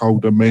to be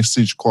told a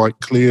message quite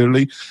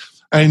clearly.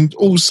 And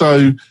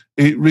also,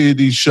 it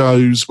really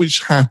shows,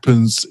 which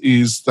happens,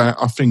 is that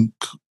I think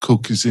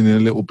Cook is in a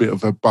little bit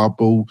of a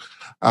bubble.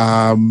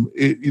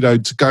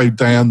 To go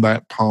down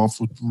that path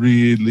would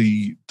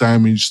really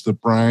damage the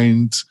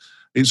brand.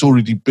 It's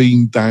already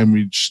been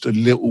damaged a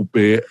little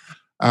bit.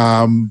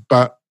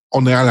 But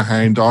on the other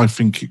hand, I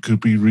think it could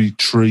be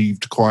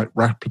retrieved quite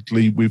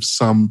rapidly with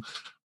some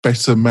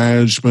better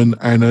management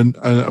and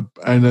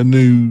a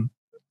new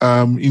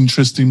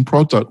interesting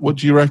product. What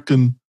do you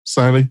reckon,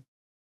 Sally?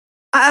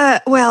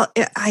 Well,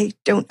 I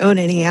don't own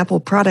any Apple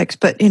products,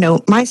 but,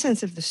 my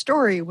sense of the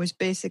story was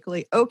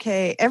basically,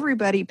 okay,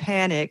 everybody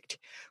panicked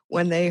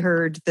when they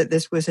heard that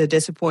this was a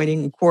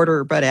disappointing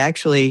quarter, but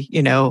actually,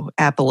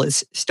 Apple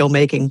is still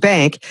making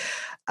bank.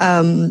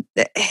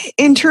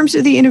 In terms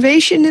of the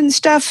innovation and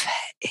stuff,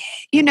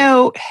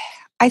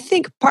 I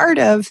think part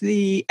of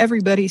the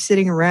everybody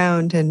sitting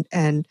around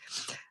and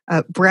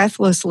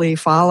breathlessly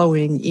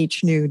following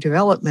each new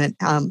development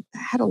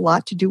had a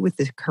lot to do with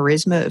the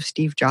charisma of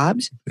Steve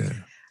Jobs.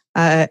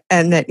 Yeah.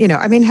 And that,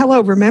 hello,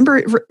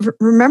 remember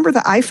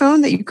the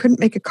iPhone that you couldn't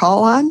make a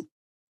call on?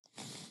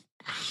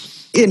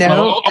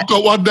 I've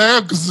got one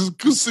now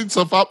because since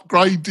I've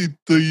upgraded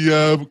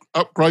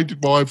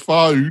my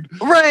phone,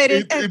 right?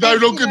 It no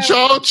longer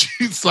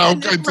charges, so I'm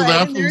going to the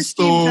Apple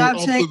store.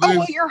 Saying, "Oh,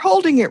 well, you're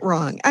holding it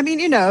wrong." I mean,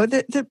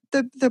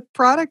 the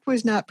product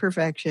was not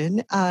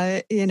perfection,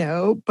 but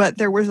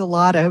there was a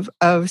lot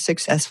of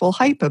successful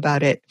hype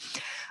about it.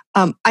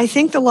 I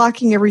think the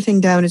locking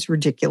everything down is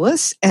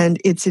ridiculous, and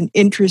it's an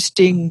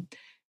interesting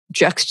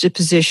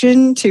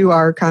juxtaposition to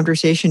our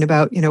conversation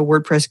about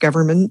WordPress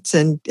governance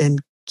and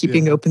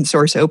keeping open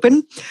source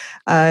open.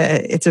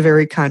 It's a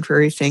very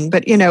contrary thing.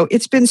 But,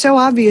 it's been so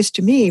obvious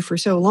to me for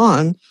so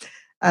long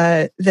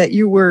that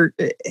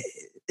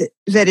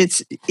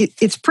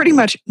it's pretty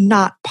much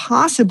not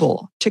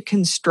possible to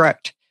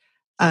construct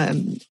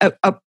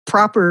a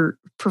proper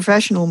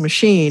professional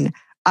machine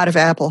out of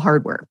Apple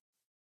hardware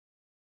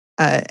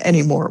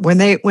anymore. When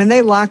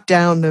they lock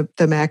down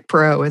the Mac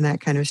Pro and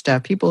that kind of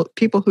stuff, people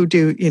who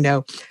do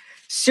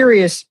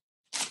serious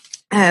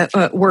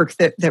work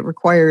that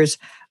requires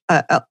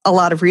a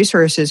lot of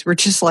resources were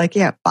just like,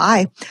 yeah,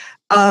 bye.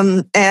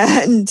 I'm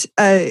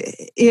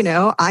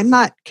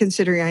not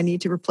considering I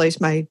need to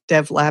replace my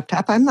dev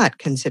laptop. I'm not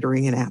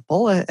considering an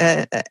Apple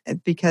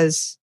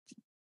because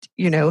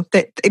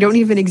they don't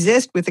even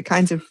exist with the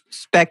kinds of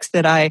specs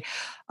that I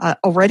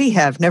already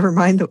have. Never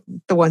mind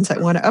the ones I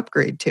want to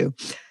upgrade to.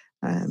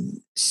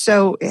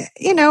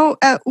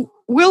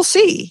 We'll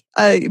see.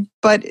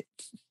 But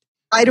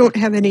I don't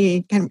have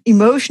any kind of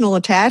emotional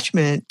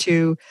attachment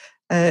to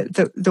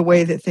the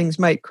way that things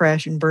might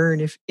crash and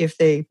burn if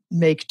they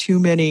make too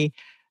many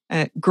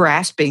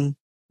grasping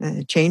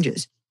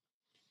changes.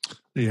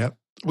 Yeah.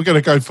 We're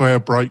going to go for our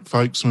break,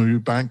 folks. When we're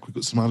back, we've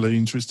got some other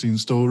interesting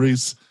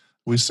stories.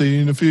 We'll see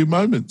you in a few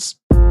moments.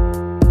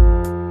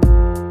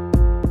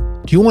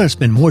 Do you want to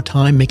spend more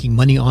time making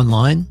money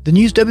online? Then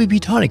use WP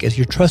Tonic as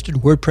your trusted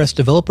WordPress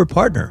developer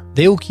partner.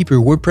 They will keep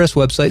your WordPress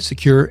website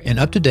secure and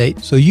up to date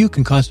so you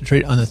can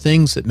concentrate on the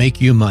things that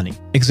make you money.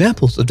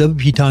 Examples of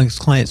WP Tonic's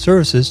client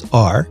services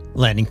are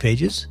landing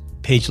pages,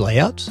 page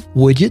layouts,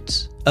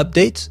 widgets,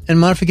 updates, and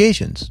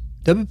modifications.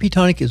 WP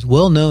Tonic is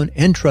well known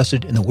and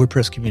trusted in the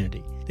WordPress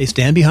community. They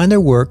stand behind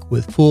their work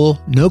with full,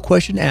 no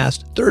question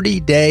asked,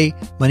 30-day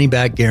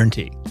money-back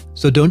guarantee.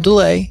 So don't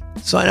delay.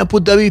 Sign up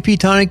with WP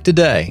Tonic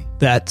today.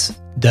 That's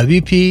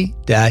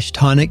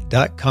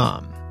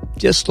WP-Tonic.com.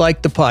 Just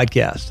like the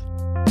podcast.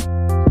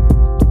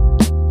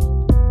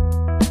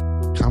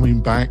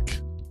 Coming back,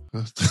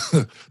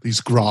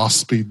 these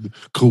grasping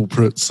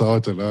corporates, I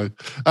don't know.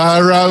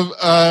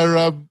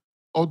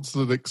 On to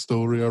the next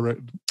story, I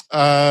reckon.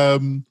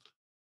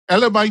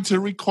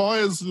 Elementor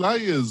requires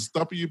layers,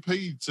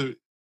 WP,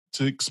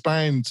 to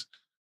expand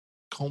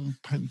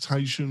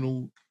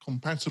compatible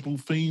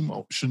theme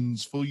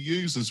options for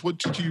users. What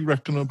did you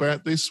reckon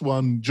about this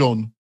one,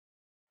 John?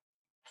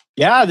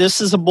 Yeah, this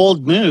is a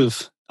bold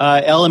move.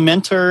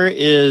 Elementor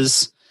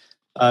is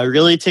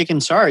really taking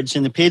charge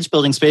in the page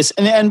building space.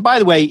 And by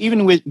the way,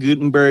 even with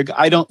Gutenberg,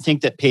 I don't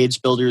think that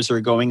page builders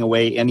are going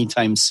away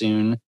anytime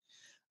soon.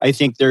 I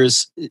think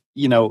there's,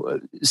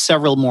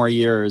 several more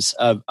years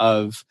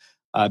of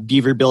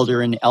Beaver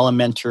Builder and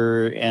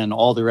Elementor and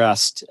all the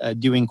rest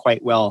doing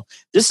quite well.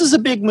 This is a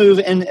big move.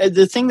 And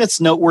the thing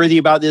that's noteworthy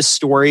about this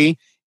story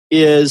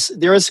is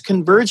there is a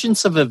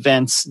convergence of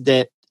events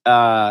that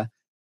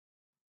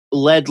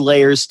led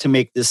Layers to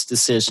make this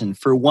decision.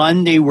 For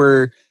one, they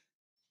were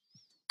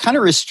kind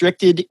of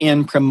restricted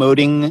in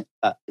promoting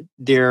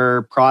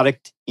their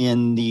product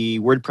in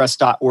the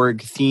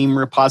WordPress.org theme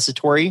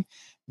repository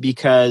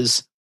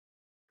because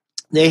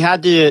they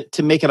had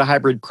to make it a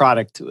hybrid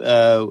product,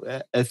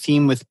 a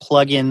theme with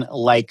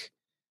plugin-like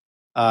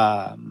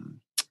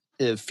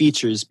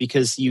features,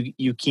 because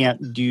you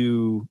can't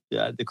do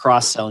the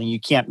cross-selling. You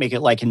can't make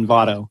it like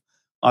Envato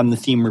on the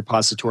theme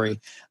repository.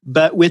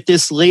 But with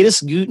this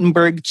latest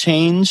Gutenberg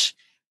change,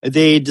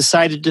 they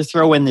decided to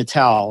throw in the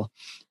towel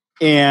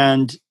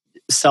and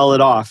sell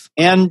it off.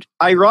 And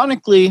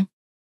ironically,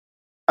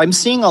 I'm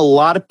seeing not a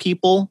lot of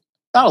people,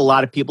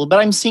 but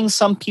I'm seeing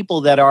some people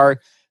that are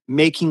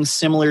making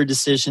similar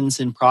decisions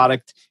in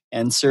product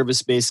and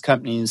service-based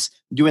companies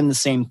doing the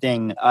same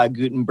thing.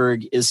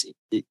 Gutenberg is,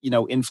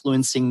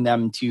 influencing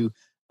them to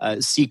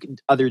seek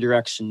other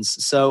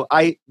directions. So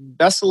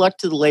best of luck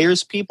to the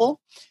Layers people.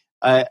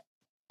 I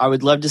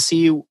would love to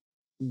see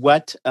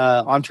what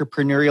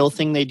entrepreneurial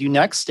thing they do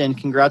next, and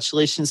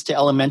congratulations to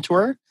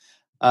Elementor.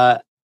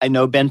 I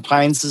know Ben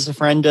Pines is a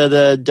friend of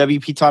the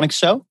WP Tonic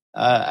show.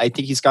 I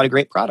think he's got a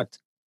great product.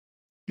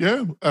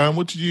 Yeah.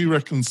 What did you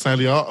reckon,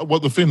 Sally?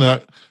 The thing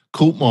that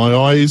caught my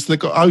eye is they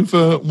got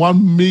over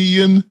 1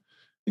 million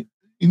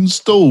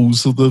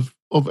installs of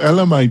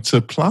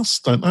Elementor Plus,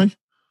 don't they?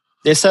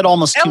 They said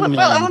almost 2 million.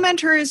 Well,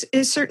 Elementor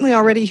is certainly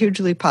already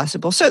hugely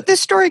possible. So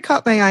this story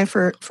caught my eye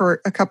for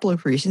a couple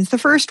of reasons. The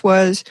first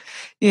was,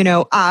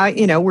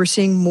 we're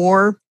seeing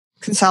more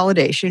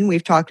consolidation.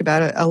 We've talked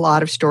about a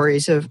lot of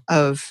stories of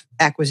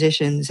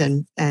acquisitions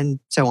and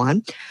so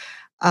on.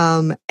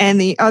 And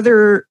the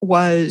other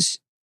was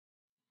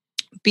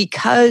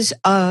because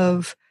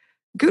of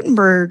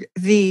Gutenberg,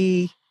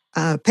 the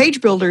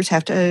page builders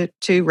have to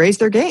raise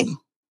their game.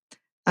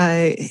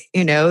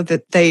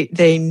 That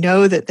they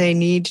know that they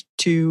need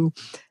to,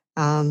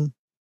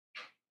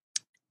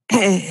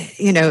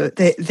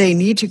 they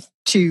need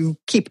to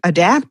keep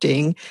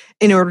adapting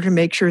in order to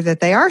make sure that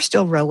they are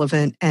still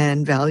relevant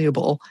and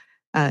valuable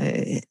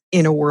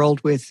in a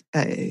world with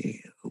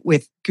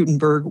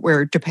Gutenberg,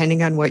 where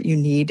depending on what you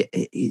need,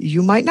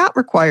 you might not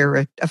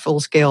require a full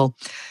scale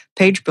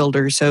page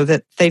builder, so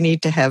that they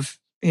need to have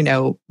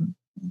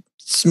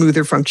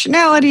smoother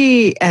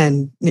functionality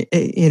and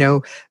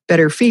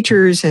better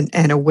features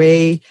and a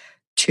way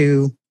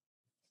to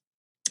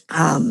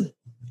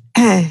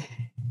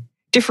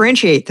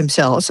differentiate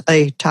themselves,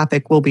 a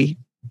topic we'll be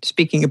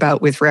speaking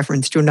about with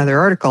reference to another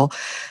article.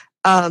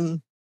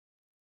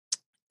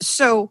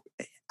 So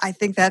I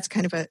think that's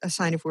kind of a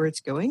sign of where it's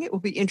going. It will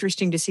be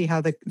interesting to see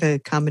how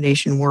the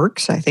combination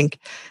works. I think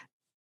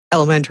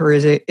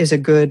Elementor is a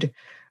good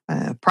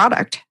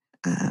product.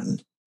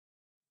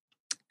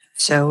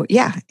 So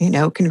yeah,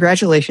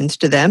 congratulations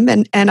to them.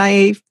 And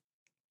I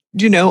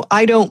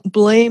don't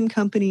blame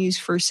companies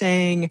for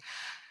saying,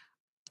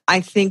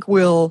 I think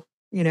we'll,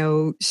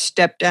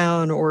 step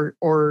down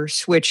or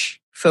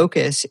switch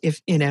focus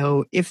if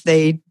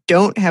they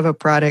don't have a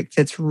product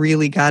that's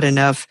really got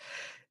enough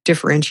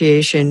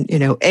differentiation,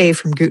 A,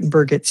 from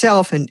Gutenberg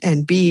itself,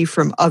 and B,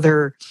 from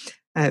other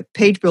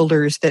page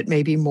builders that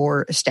may be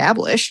more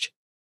established.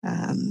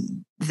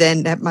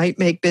 Then that might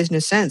make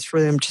business sense for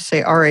them to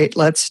say, all right,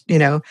 let's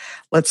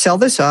sell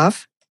this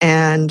off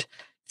and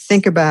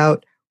think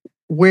about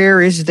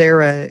where is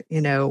there a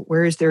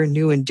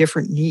new and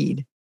different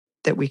need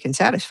that we can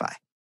satisfy.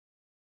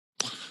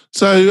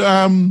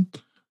 So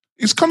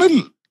it's kind of,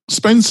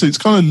 Spencer, it's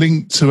kind of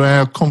linked to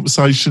our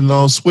conversation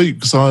last week,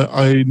 because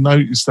I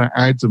noticed that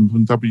Adam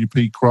from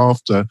WP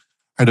Crafter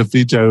had a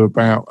video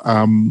about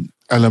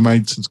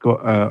Elementor's got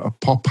a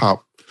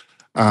pop-up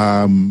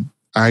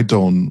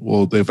add-on,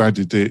 or they've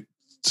added it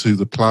to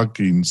the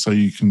plugin so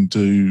you can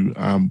do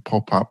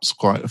pop-ups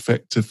quite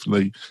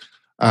effectively.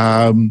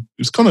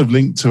 It's kind of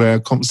linked to our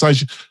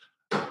conversation.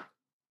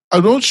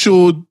 I'm not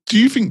sure, do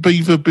you think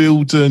Beaver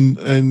Build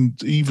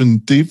and even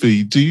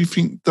Divi, do you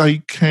think they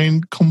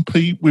can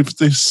compete with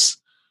this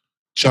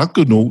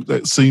juggernaut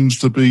that seems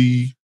to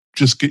be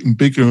just getting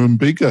bigger and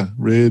bigger,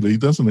 really,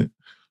 doesn't it?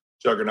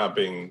 Juggernaut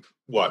being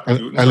what?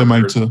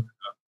 Elementor.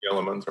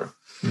 Elementor.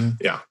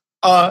 Yeah.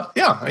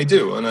 Yeah, I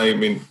do. And I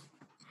mean,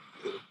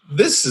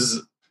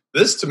 this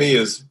to me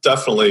is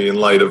definitely in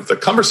light of the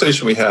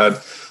conversation we had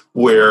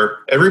where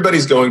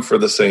everybody's going for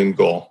the same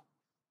goal.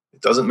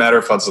 It doesn't matter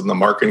if it's on the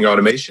marketing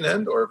automation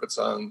end or if it's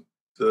on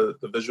the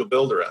visual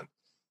builder end.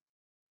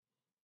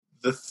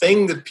 The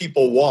thing that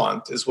people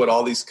want is what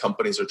all these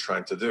companies are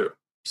trying to do.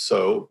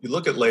 So you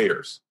look at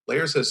Layers.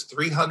 Layers has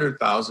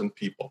 300,000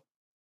 people.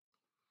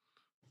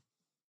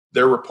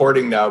 They're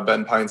reporting now,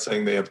 Ben Pine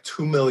saying they have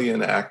 2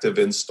 million active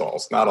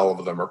installs. Not all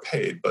of them are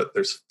paid, but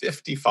there's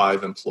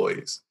 55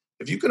 employees.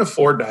 If you can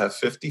afford to have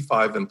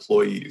 55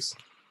 employees,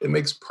 it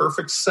makes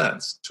perfect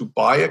sense to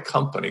buy a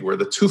company where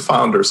the two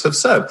founders have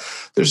said,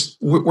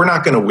 we're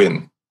not going to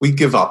win. We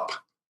give up.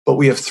 But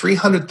we have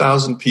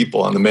 300,000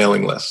 people on the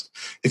mailing list.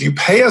 If you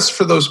pay us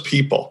for those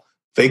people,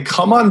 they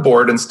come on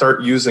board and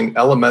start using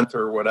Elementor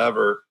or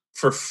whatever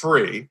for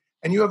free,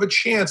 and you have a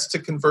chance to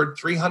convert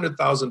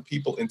 300,000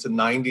 people into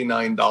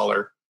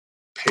 $99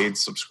 paid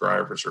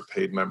subscribers or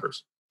paid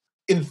members.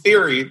 In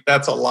theory,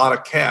 that's a lot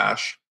of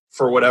cash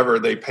for whatever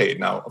they paid.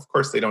 Now, of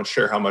course, they don't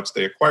share how much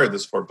they acquired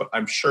this for, but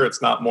I'm sure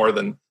it's not more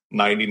than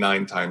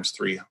 99 times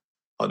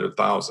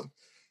 300,000.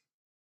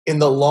 In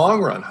the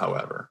long run,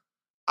 however,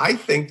 I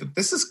think that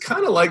this is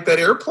kind of like that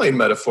airplane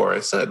metaphor I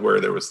said, where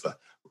there was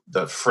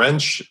the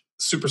French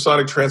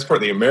supersonic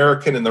transport, the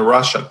American and the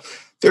Russian.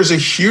 There's a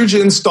huge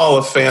install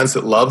of fans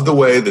that love the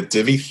way that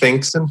Divi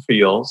thinks and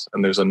feels,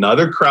 and there's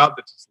another crowd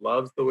that just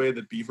loves the way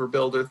that Beaver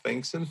Builder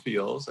thinks and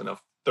feels, and a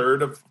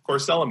third of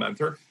course,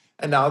 Elementor.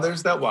 And now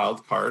there's that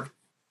wild card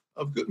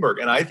of Gutenberg.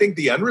 And I think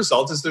the end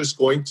result is there's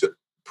going to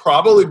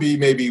probably be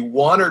maybe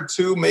one or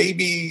two,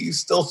 maybe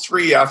still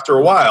three after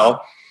a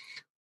while.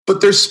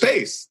 But there's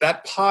space.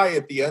 That pie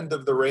at the end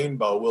of the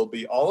rainbow will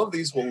be, all of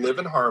these will live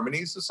in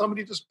harmony. So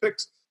somebody just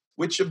picks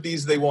which of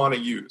these they want to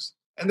use.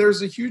 And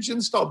there's a huge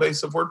install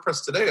base of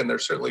WordPress today, and there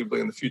certainly will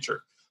be in the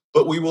future.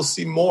 But we will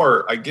see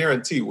more, I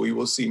guarantee, we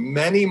will see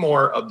many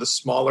more of the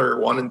smaller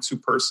 1 and 2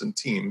 person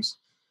teams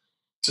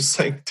just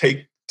saying,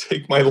 take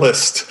my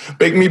list,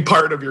 make me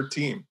part of your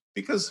team.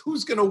 Because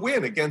who's going to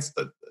win against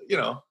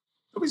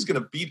nobody's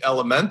going to beat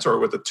Elementor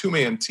with a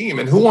 2-man team.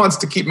 And who wants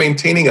to keep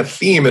maintaining a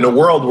theme in a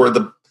world where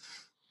the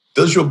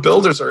visual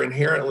builders are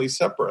inherently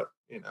separate?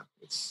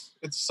 It's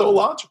so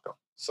logical.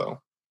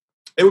 So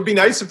it would be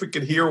nice if we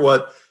could hear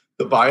what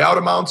the buyout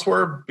amounts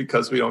were,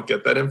 because we don't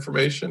get that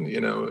information.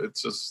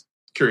 It's just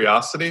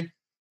curiosity.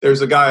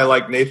 There's a guy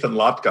like Nathan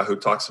Lotka who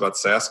talks about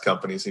SaaS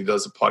companies. He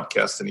does a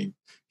podcast and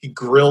he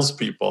grills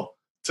people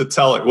to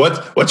tell it,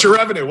 what's your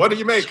revenue? What do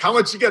you make? How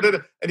much you get in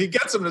it? And he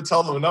gets them to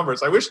tell them the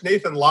numbers. I wish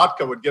Nathan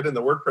Lotka would get in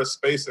the WordPress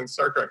space and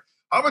start going,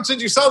 how much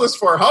did you sell this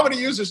for? How many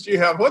users do you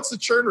have? What's the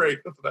churn rate?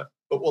 But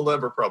we'll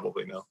never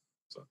probably know.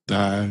 So.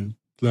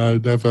 No,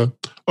 never.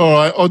 All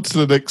right, on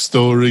to the next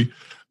story.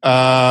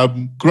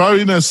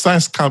 Growing a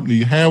SaaS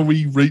company, how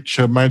we reach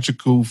a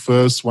magical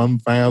first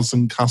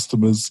 1,000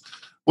 customers.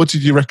 What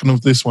did you reckon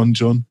of this one,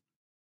 John?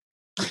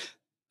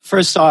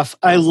 First off,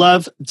 I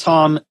love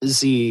Tom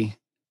Z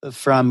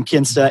from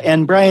Kinsta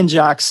and Brian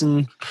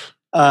Jackson.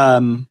 A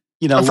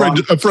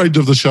friend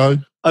of the show.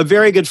 A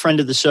very good friend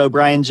of the show,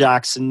 Brian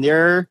Jackson.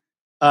 They're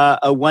a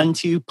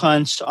 1-2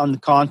 punch on the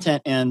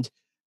content, and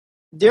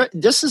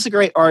this is a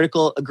great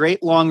article, a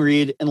great long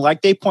read. And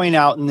like they point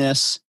out in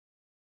this,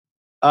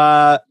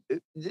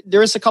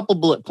 there's a couple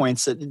bullet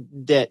points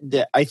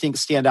that I think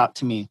stand out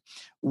to me.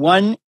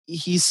 One,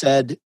 he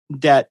said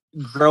that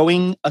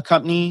growing a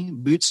company,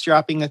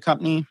 bootstrapping a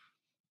company,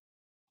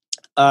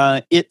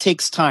 it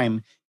takes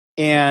time.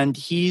 And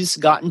he's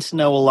gotten to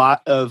know a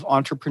lot of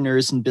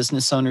entrepreneurs and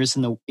business owners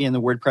in the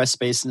WordPress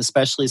space, and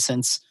especially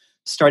since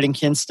starting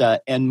Kinsta.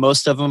 And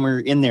most of them are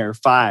in there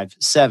 5,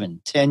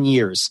 7, 10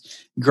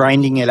 years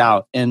grinding it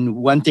out. And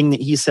one thing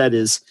that he said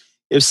is,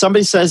 if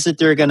somebody says that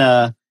they're going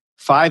to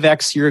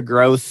 5x your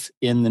growth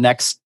in the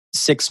next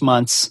 6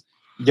 months,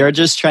 they're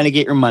just trying to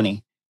get your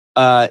money.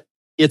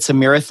 It's a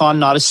marathon,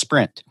 not a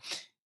sprint.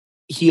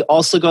 He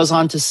also goes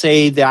on to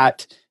say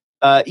that,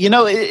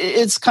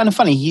 it's kind of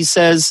funny. He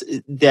says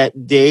that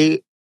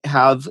they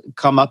have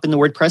come up in the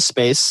WordPress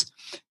space.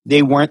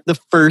 They weren't the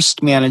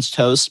first managed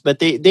host, but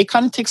they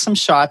kind of take some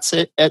shots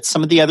at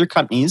some of the other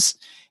companies.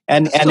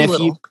 And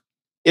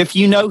if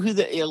you know who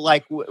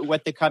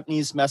what the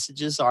company's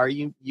messages are,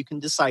 you can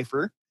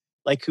decipher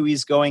like who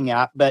he's going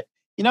at. But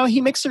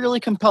he makes a really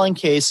compelling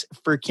case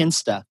for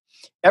Kinsta.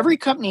 Every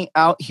company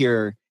out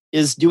here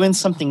is doing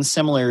something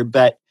similar,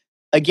 but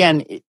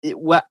again,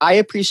 what I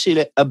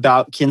appreciate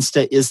about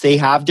Kinsta is they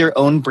have their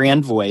own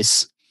brand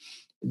voice.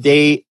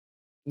 They,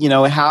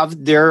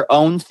 have their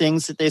own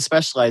things that they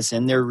specialize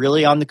in. They're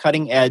really on the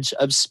cutting edge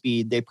of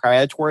speed. They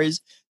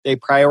prioritize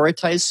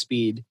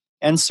speed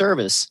and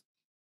service.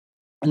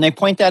 And they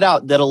point that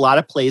out, that a lot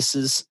of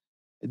places,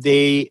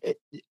 they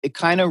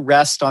kind of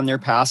rest on their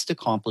past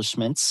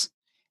accomplishments,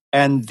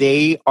 and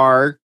they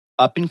are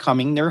up and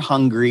coming. They're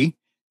hungry.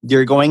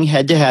 They're going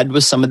head to head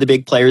with some of the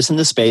big players in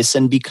the space.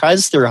 And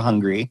because they're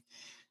hungry,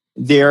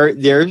 they're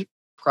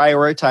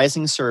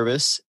prioritizing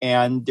service,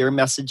 and their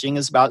messaging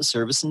is about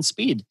service and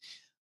speed,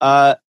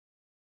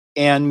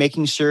 and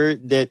making sure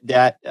that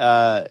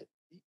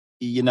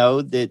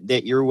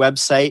your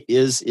website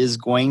is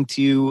going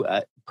to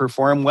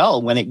perform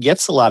well when it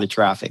gets a lot of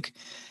traffic.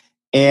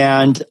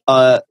 And,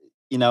 I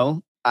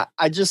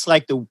just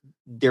like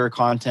their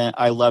content.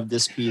 I love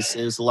this piece.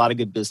 There's a lot of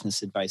good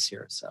business advice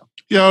here. So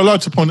yeah, I'd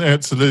like to point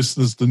out to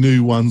listeners, the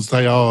new ones,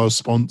 they are a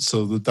sponsor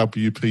of the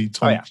WP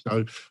Tonic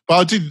Show.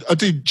 But I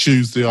did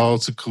choose the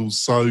article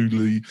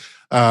solely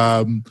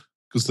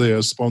because they're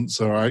a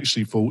sponsor. I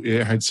actually thought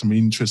it had some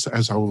interest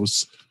as I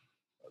was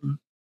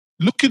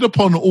looking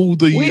upon all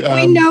the...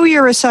 We know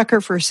you're a sucker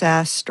for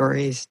SaaS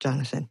stories,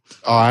 Jonathan.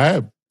 I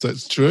am.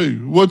 That's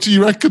true. What do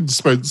you reckon,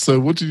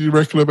 Spencer? What do you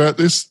reckon about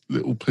this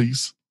little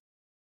piece?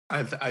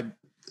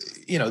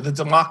 The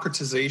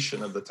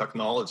democratization of the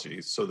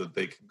technology so that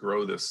they can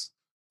grow this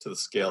to the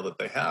scale that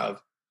they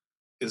have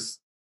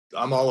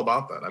I'm all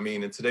about that. I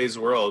mean, in today's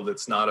world,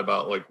 it's not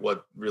about like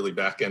what really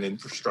back-end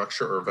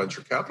infrastructure or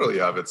venture capital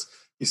you have. It's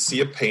you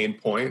see a pain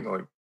point,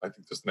 like I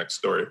think this next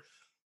story,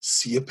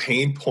 see a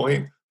pain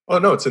point. Oh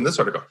no, it's in this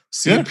article.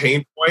 See a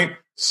pain point,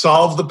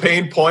 solve the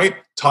pain point,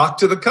 talk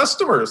to the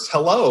customers.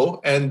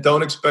 Hello. And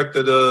don't expect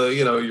that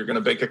you're going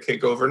to bake a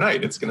cake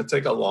overnight. It's going to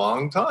take a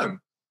long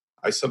time.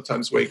 I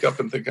sometimes wake up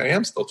and think I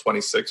am still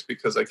 26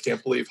 because I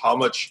can't believe how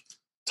much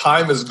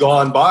time has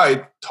gone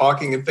by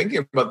talking and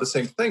thinking about the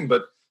same thing.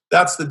 But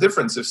that's the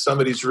difference. If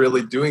somebody's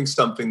really doing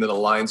something that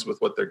aligns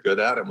with what they're good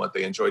at and what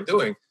they enjoy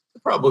doing,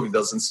 it probably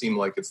doesn't seem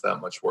like it's that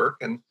much work.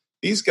 And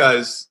these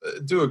guys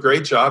do a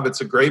great job.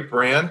 It's a great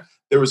brand.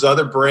 There was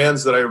other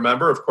brands that I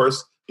remember. Of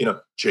course,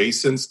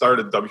 Jason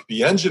started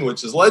WP Engine,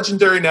 which is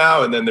legendary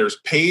now. And then there's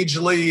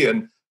Pagely,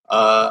 and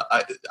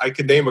I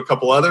could name a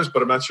couple others,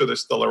 but I'm not sure they're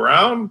still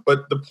around.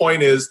 But the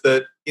point is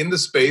that in the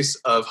space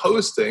of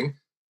hosting,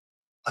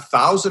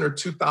 1,000 or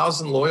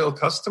 2,000 loyal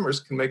customers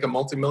can make a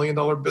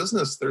multi-million-dollar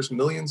business. There's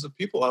millions of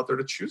people out there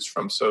to choose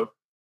from. So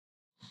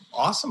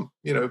awesome.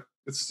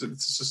 It's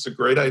just a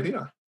great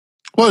idea.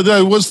 Well,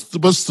 no, what's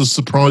the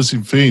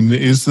surprising thing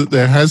is that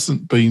there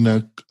hasn't been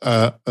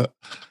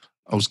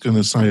I was going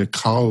to say a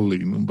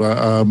culling, but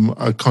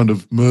a kind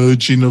of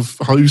merging of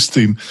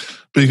hosting,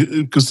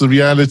 because the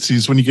reality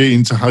is when you get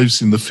into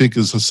hosting, the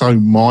figures are so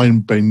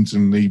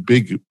mind-bendingly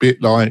big, a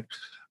bit like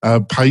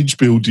page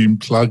building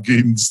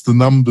plugins. The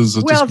numbers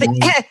are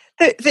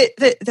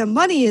the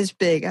money is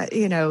big.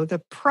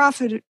 The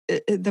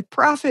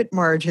profit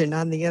margin,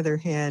 on the other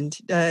hand,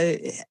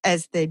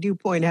 as they do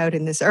point out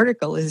in this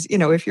article, is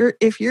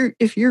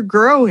if you're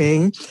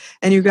growing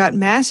and you've got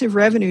massive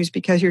revenues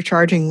because you're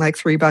charging like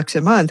 $3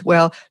 a month.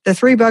 Well, the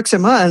 $3 a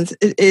month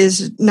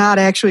is not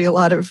actually a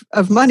lot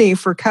of money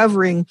for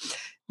covering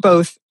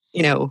both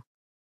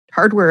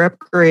hardware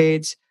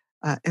upgrades,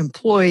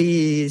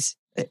 employees,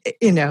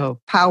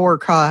 power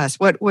costs,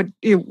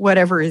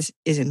 whatever is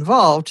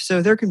involved.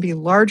 So there can be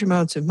large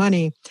amounts of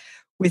money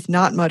with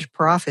not much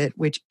profit,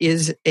 which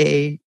is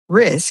a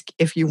risk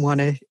if you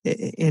want to,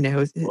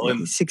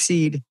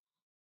 succeed.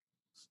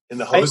 In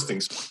the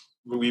hosting,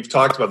 we've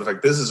talked about the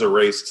fact this is a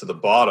race to the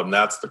bottom.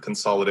 That's the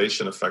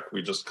consolidation effect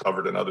we just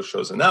covered in other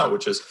shows and now,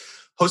 which is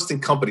hosting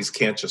companies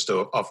can't just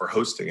offer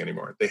hosting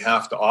anymore. They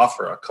have to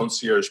offer a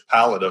concierge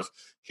palette of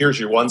here's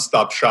your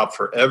one-stop shop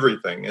for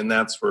everything. And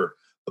that's where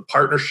the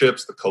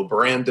partnerships, the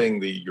co-branding,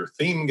 your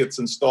theme gets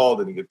installed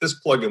and you get this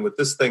plugin with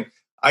this thing.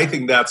 I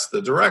think that's the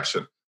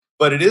direction.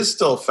 But it is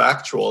still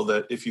factual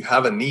that if you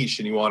have a niche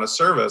and you want a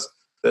service,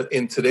 that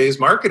in today's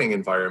marketing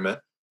environment,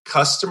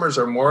 customers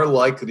are more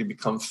likely to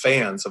become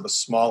fans of a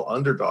small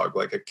underdog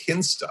like a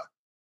Kinsta.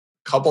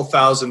 A couple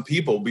thousand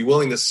people will be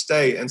willing to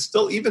stay and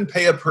still even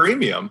pay a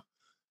premium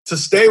to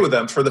stay with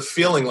them for the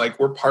feeling like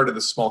we're part of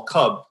the small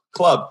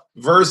club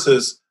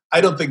versus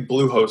I don't think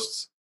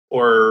Bluehost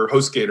or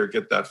HostGator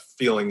get that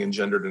feeling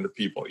engendered into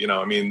people.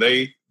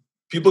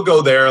 People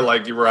go there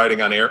like you're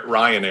riding on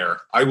Ryanair.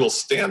 I will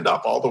stand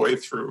up all the way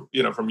through,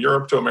 from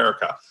Europe to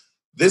America.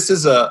 This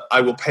is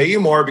I will pay you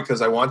more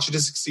because I want you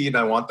to succeed and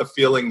I want the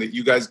feeling that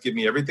you guys give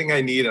me everything I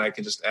need and I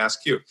can just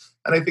ask you.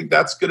 And I think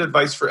that's good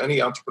advice for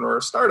any entrepreneur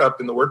or startup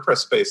in the WordPress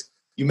space.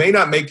 You may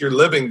not make your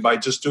living by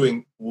just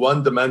doing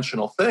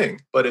one-dimensional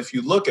thing, but if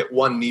you look at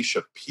one niche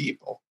of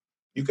people,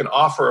 you can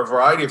offer a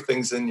variety of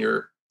things in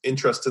your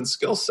interest and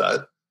skill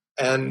set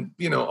and,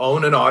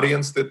 own an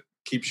audience that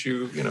keeps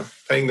you,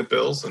 paying the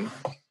bills and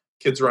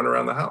kids run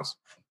around the house.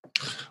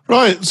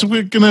 Right. So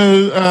we're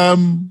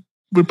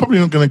probably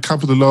not going to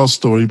cover the last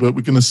story, but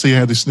we're going to see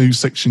how this new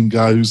section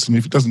goes. And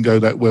if it doesn't go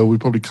that well, we'll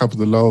probably cover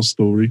the last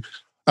story.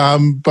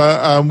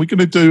 But we're going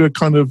to do a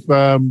kind of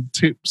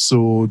tips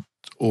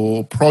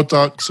or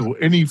products or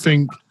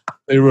anything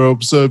they were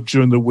observed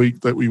during the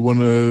week that we want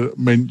to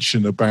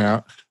mention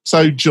about.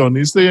 So, John,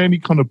 is there any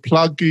kind of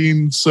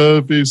plug-in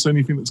service,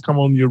 anything that's come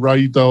on your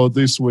radar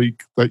this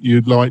week that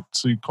you'd like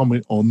to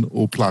comment on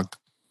or plug?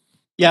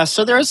 Yeah,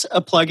 so there's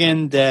a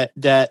plugin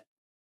that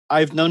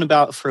I've known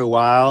about for a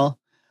while.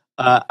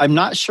 I'm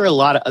not sure a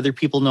lot of other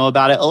people know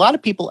about it. A lot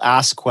of people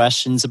ask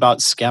questions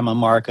about schema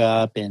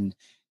markup and,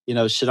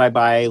 should I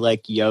buy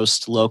like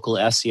Yoast local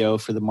SEO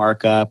for the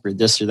markup or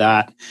this or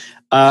that?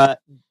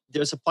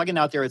 There's a plugin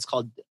out there.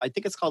 I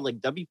think it's called like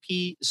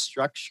WP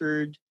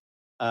Structured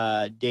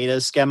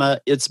Data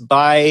Schema. It's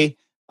by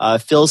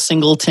Phil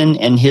Singleton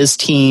and his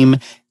team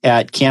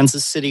at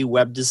Kansas City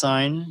Web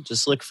Design.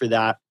 Just look for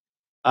that.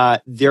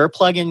 Their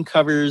plugin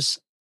covers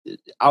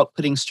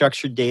outputting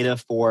structured data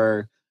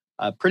for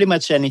pretty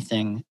much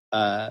anything,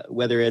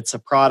 whether it's a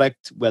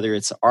product, whether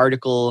it's an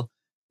article,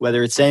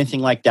 whether it's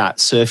anything like that.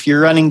 So if you're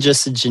running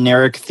just a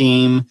generic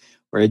theme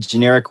or a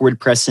generic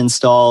WordPress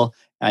install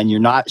and you're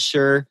not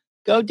sure,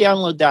 go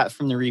download that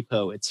from the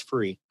repo. It's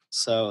free.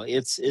 So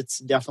it's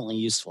definitely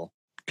useful.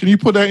 Can you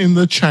put that in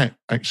the chat,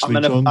 actually,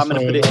 John? I'm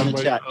going to put it in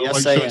the chat.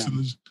 Yes, I am. In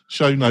the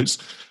show notes.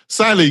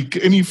 Sally,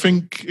 any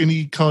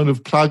kind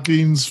of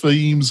plugins,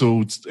 themes,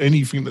 or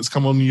anything that's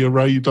come on your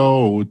radar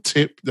or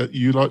tip that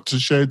you like to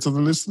share to the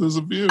listeners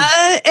and viewers?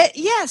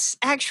 Yes,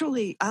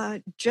 actually,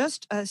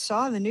 just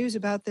saw the news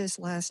about this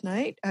last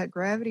night.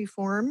 Gravity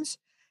Forms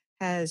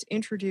has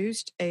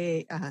introduced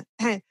the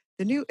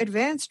new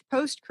advanced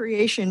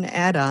post-creation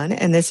add-on,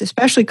 and this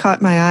especially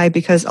caught my eye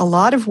because a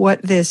lot of what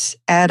this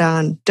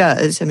add-on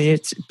does,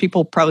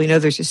 people probably know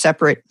there's a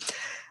separate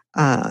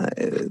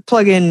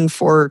plugin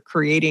for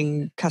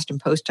creating custom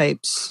post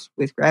types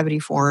with Gravity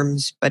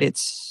Forms, but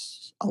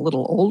it's a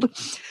little old.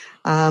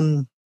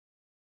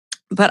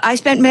 But I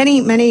spent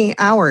many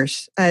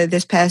hours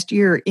this past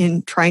year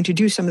in trying to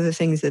do some of the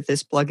things that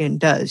this plugin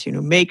does.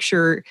 Make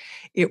sure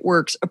it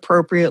works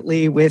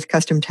appropriately with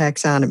custom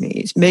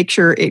taxonomies. Make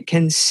sure it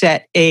can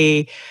set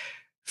a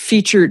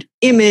featured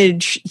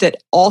image that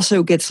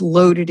also gets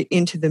loaded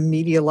into the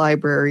media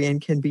library and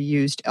can be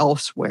used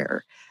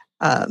elsewhere.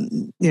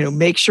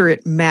 Make sure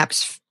it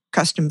maps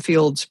custom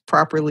fields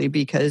properly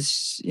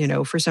because,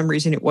 for some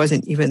reason it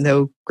wasn't, even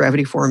though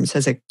Gravity Forms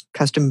has a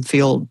custom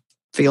field.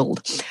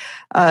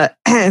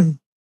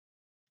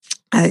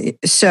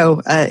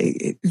 So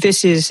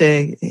this is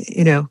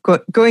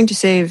going to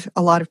save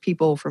a lot of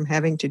people from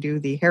having to do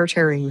the hair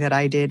tearing that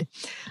I did.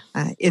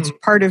 It's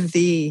part of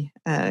the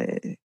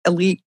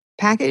elite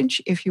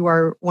package. If you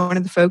are one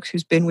of the folks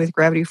who's been with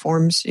Gravity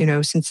Forms,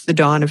 since the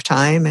dawn of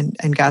time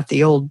and got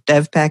the old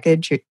dev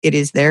package, it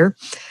is there.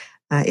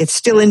 It's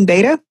still in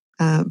beta,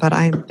 but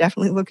I'm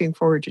definitely looking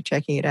forward to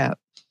checking it out.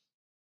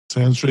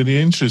 Sounds really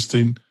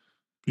interesting.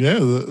 Yeah,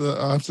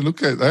 I have to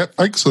look at that.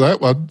 Thanks for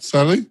that one,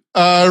 Sally.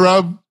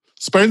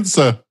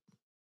 Spencer,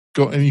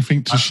 got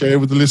anything to share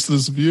with the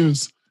listeners and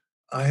viewers?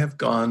 I have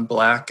gone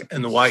black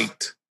and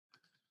white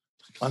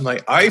on my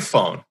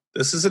iPhone.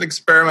 This is an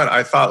experiment.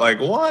 I thought,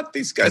 what?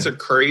 These guys are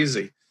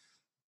crazy.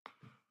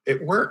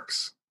 It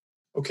works.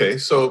 Okay,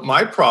 so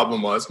my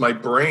problem was my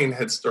brain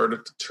had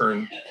started to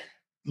turn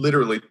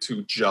literally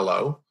to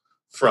jello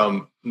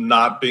from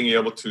not being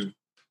able to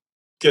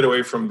get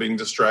away from being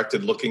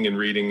distracted, looking and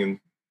reading and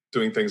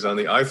doing things on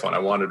the iPhone. I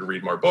wanted to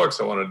read more books.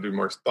 I wanted to do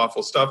more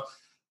thoughtful stuff.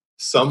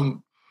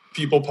 Some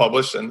people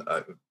published, and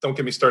don't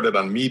get me started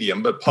on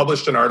Medium, but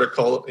published an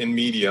article in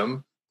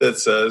Medium that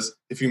says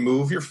if you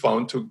move your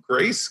phone to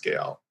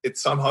grayscale, it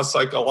somehow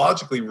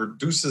psychologically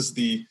reduces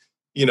the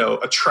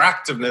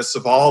attractiveness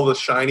of all the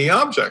shiny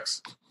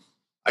objects.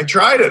 I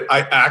tried it.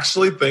 I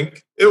actually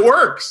think it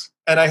works.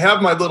 And I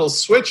have my little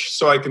switch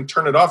so I can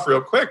turn it off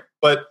real quick.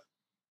 But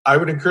I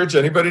would encourage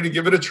anybody to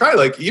give it a try.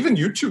 Even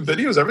YouTube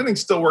videos, everything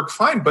still works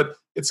fine, but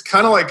it's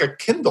kind of like a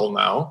Kindle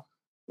now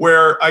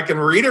where I can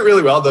read it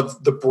really well.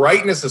 The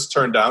brightness is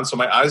turned down, so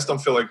my eyes don't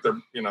feel like they're,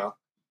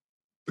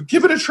 But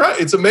give it a try.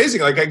 It's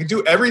amazing. Like I can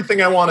do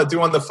everything I want to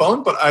do on the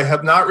phone, but I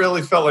have not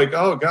really felt like,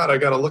 oh God, I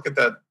got to look at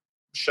that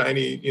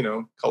shiny,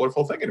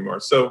 colorful thing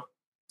anymore. So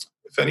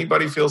if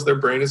anybody feels their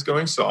brain is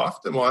going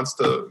soft and wants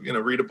to,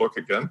 read a book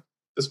again,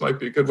 this might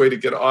be a good way to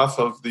get off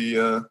of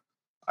the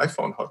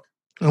iPhone hook.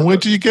 And where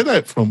do you get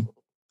that from?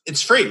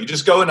 It's free. You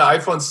just go into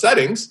iPhone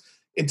settings,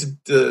 into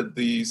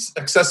the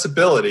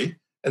accessibility,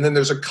 and then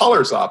there's a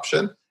colors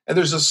option, and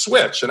there's a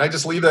switch. And I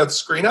just leave that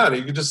screen on. And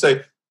you can just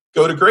say,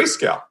 go to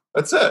grayscale.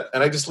 That's it.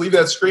 And I just leave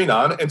that screen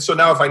on. And so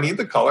now if I need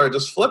the color, I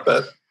just flip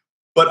it.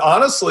 But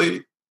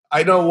honestly,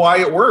 I know why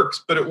it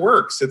works, but it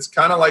works. It's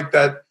kind of like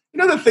that,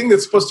 the thing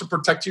that's supposed to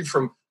protect you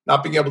from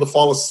not being able to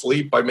fall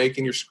asleep by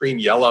making your screen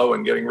yellow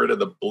and getting rid of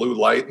the blue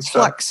light and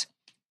stuff.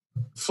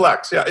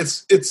 Flex. Yeah.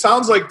 It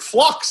sounds like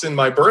flux in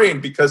my brain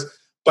because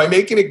by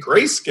making it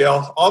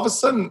grayscale, all of a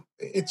sudden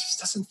it just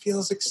doesn't feel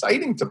as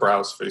exciting to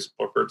browse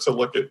Facebook or to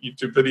look at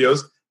YouTube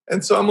videos.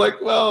 And so I'm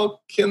like,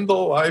 well,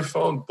 Kindle,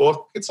 iPhone,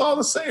 book, it's all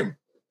the same.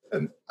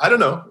 And I don't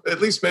know,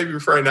 at least maybe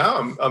for right now,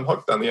 I'm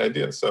hooked on the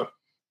idea. So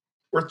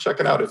worth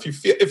checking out. If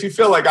you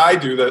feel like I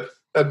do,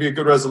 that'd be a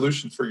good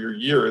resolution for your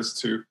year is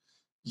to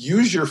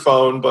use your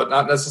phone, but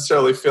not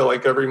necessarily feel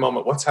like every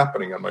moment, what's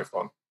happening on my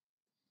phone?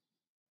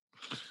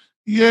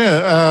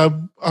 Yeah,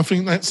 I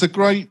think that's a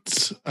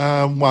great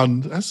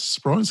one. That's a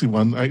surprising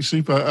one,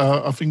 actually, but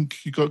I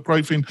think you got a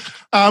great thing.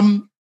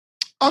 I've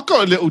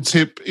got a little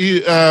tip.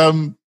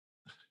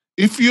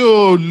 If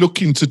you're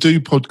looking to do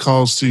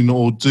podcasting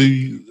or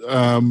do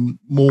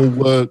more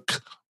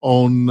work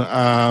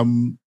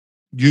on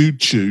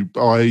YouTube,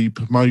 I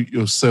promote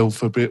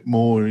yourself a bit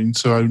more in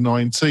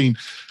 2019,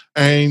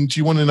 and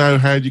you want to know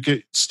how you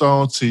get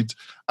started,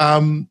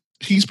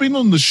 he's been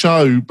on the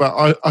show,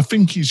 but I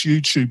think his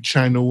YouTube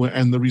channel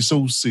and the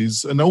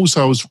resources, and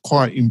also I was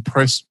quite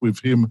impressed with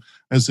him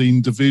as an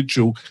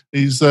individual,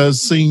 is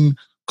Sean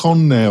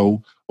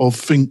Connell of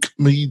Think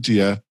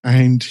Media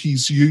and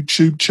his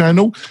YouTube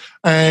channel.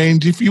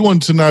 And if you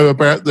want to know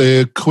about the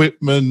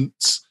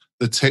equipment,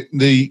 the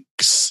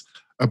techniques,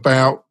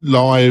 about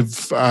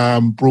live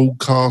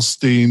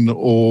broadcasting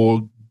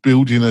or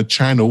building a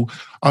channel,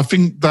 I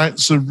think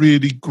that's a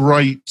really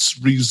great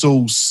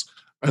resource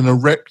and a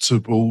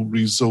reputable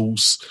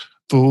resource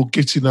for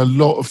getting a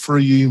lot of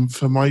free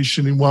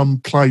information in one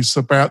place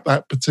about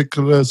that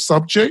particular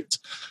subject.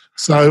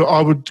 So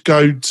I would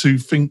go to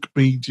Think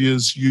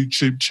Media's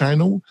YouTube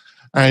channel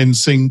and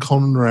Sean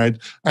Conrad.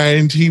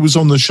 And he was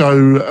on the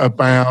show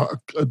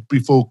about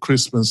before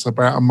Christmas,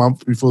 about a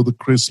month before the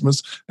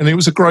Christmas. And it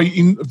was a great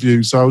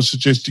interview. So I would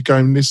suggest you go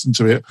and listen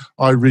to it.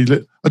 I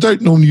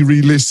don't normally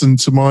re-listen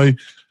to my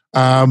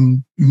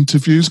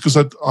interviews because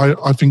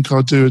I think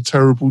I do a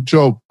terrible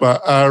job.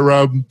 But I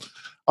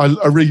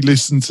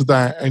re-listened to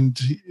that, and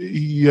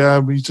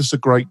he's just a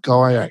great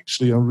guy,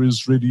 actually. I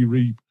was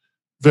really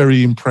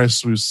very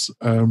impressed with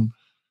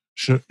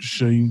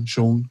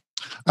Sean.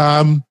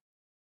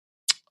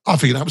 I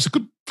think that was a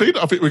good thing.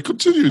 I think we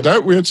continue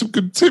that. We had some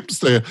good tips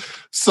there.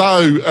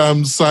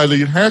 So,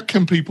 Sally, how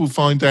can people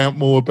find out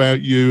more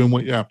about you and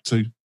what you're up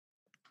to?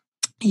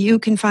 You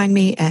can find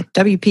me at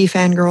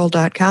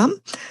wpfangirl.com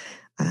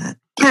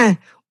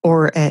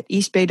or at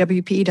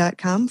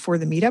eastbaywp.com for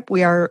the meetup.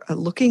 We are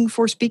looking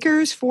for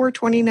speakers for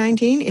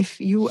 2019. If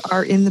you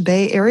are in the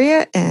Bay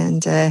Area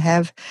and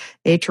have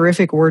a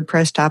terrific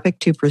WordPress topic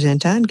to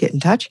present on, get in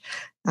touch.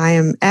 I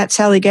am at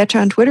Sally Getch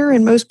on Twitter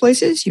in most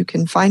places. You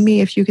can find me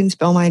if you can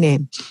spell my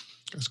name.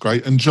 That's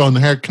great. And John,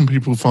 how can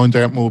people find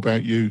out more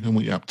about you and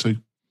what you're up to?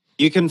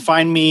 You can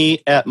find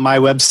me at my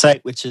website,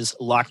 which is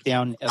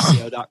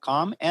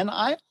lockdownseo.com. And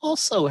I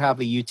also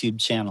have a YouTube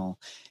channel.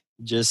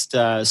 Just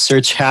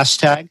search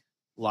hashtag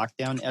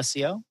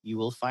LockdownSEO. You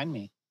will find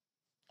me.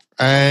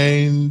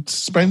 And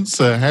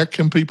Spencer, how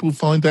can people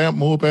find out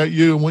more about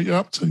you and what you're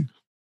up to?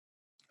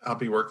 I'll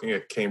be working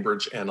at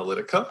Cambridge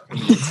Analytica.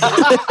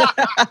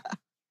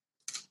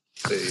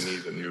 They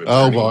need a new attorney.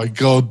 Oh my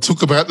God!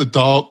 Talk about the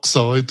dark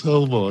side.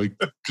 Oh my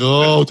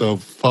God! Oh,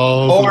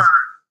 Father.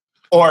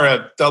 Or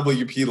at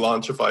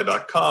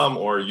wplaunchify.com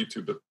or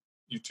YouTube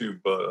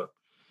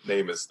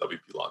name is WP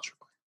Launchify.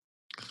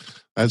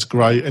 That's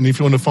great. And if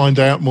you want to find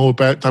out more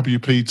about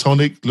WP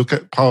Tonic, look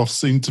at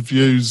past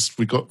interviews.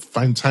 We've got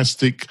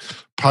fantastic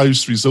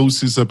post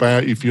resources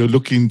about if you're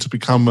looking to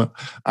become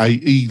a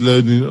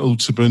e-learning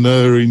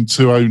entrepreneur in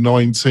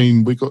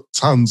 2019. We've got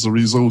tons of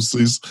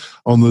resources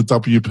on the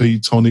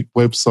WP Tonic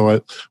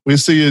website. We'll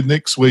see you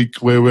next week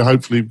where we're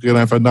hopefully going to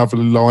have another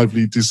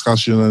lively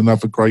discussion and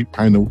another great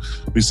panel.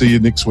 We'll see you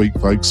next week,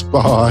 folks.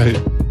 Bye.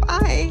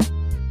 Bye.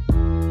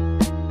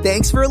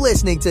 Thanks for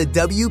listening to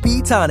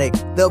WP Tonic,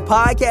 the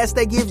podcast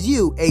that gives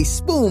you a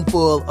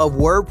spoonful of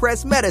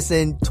WordPress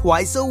medicine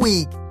twice a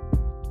week.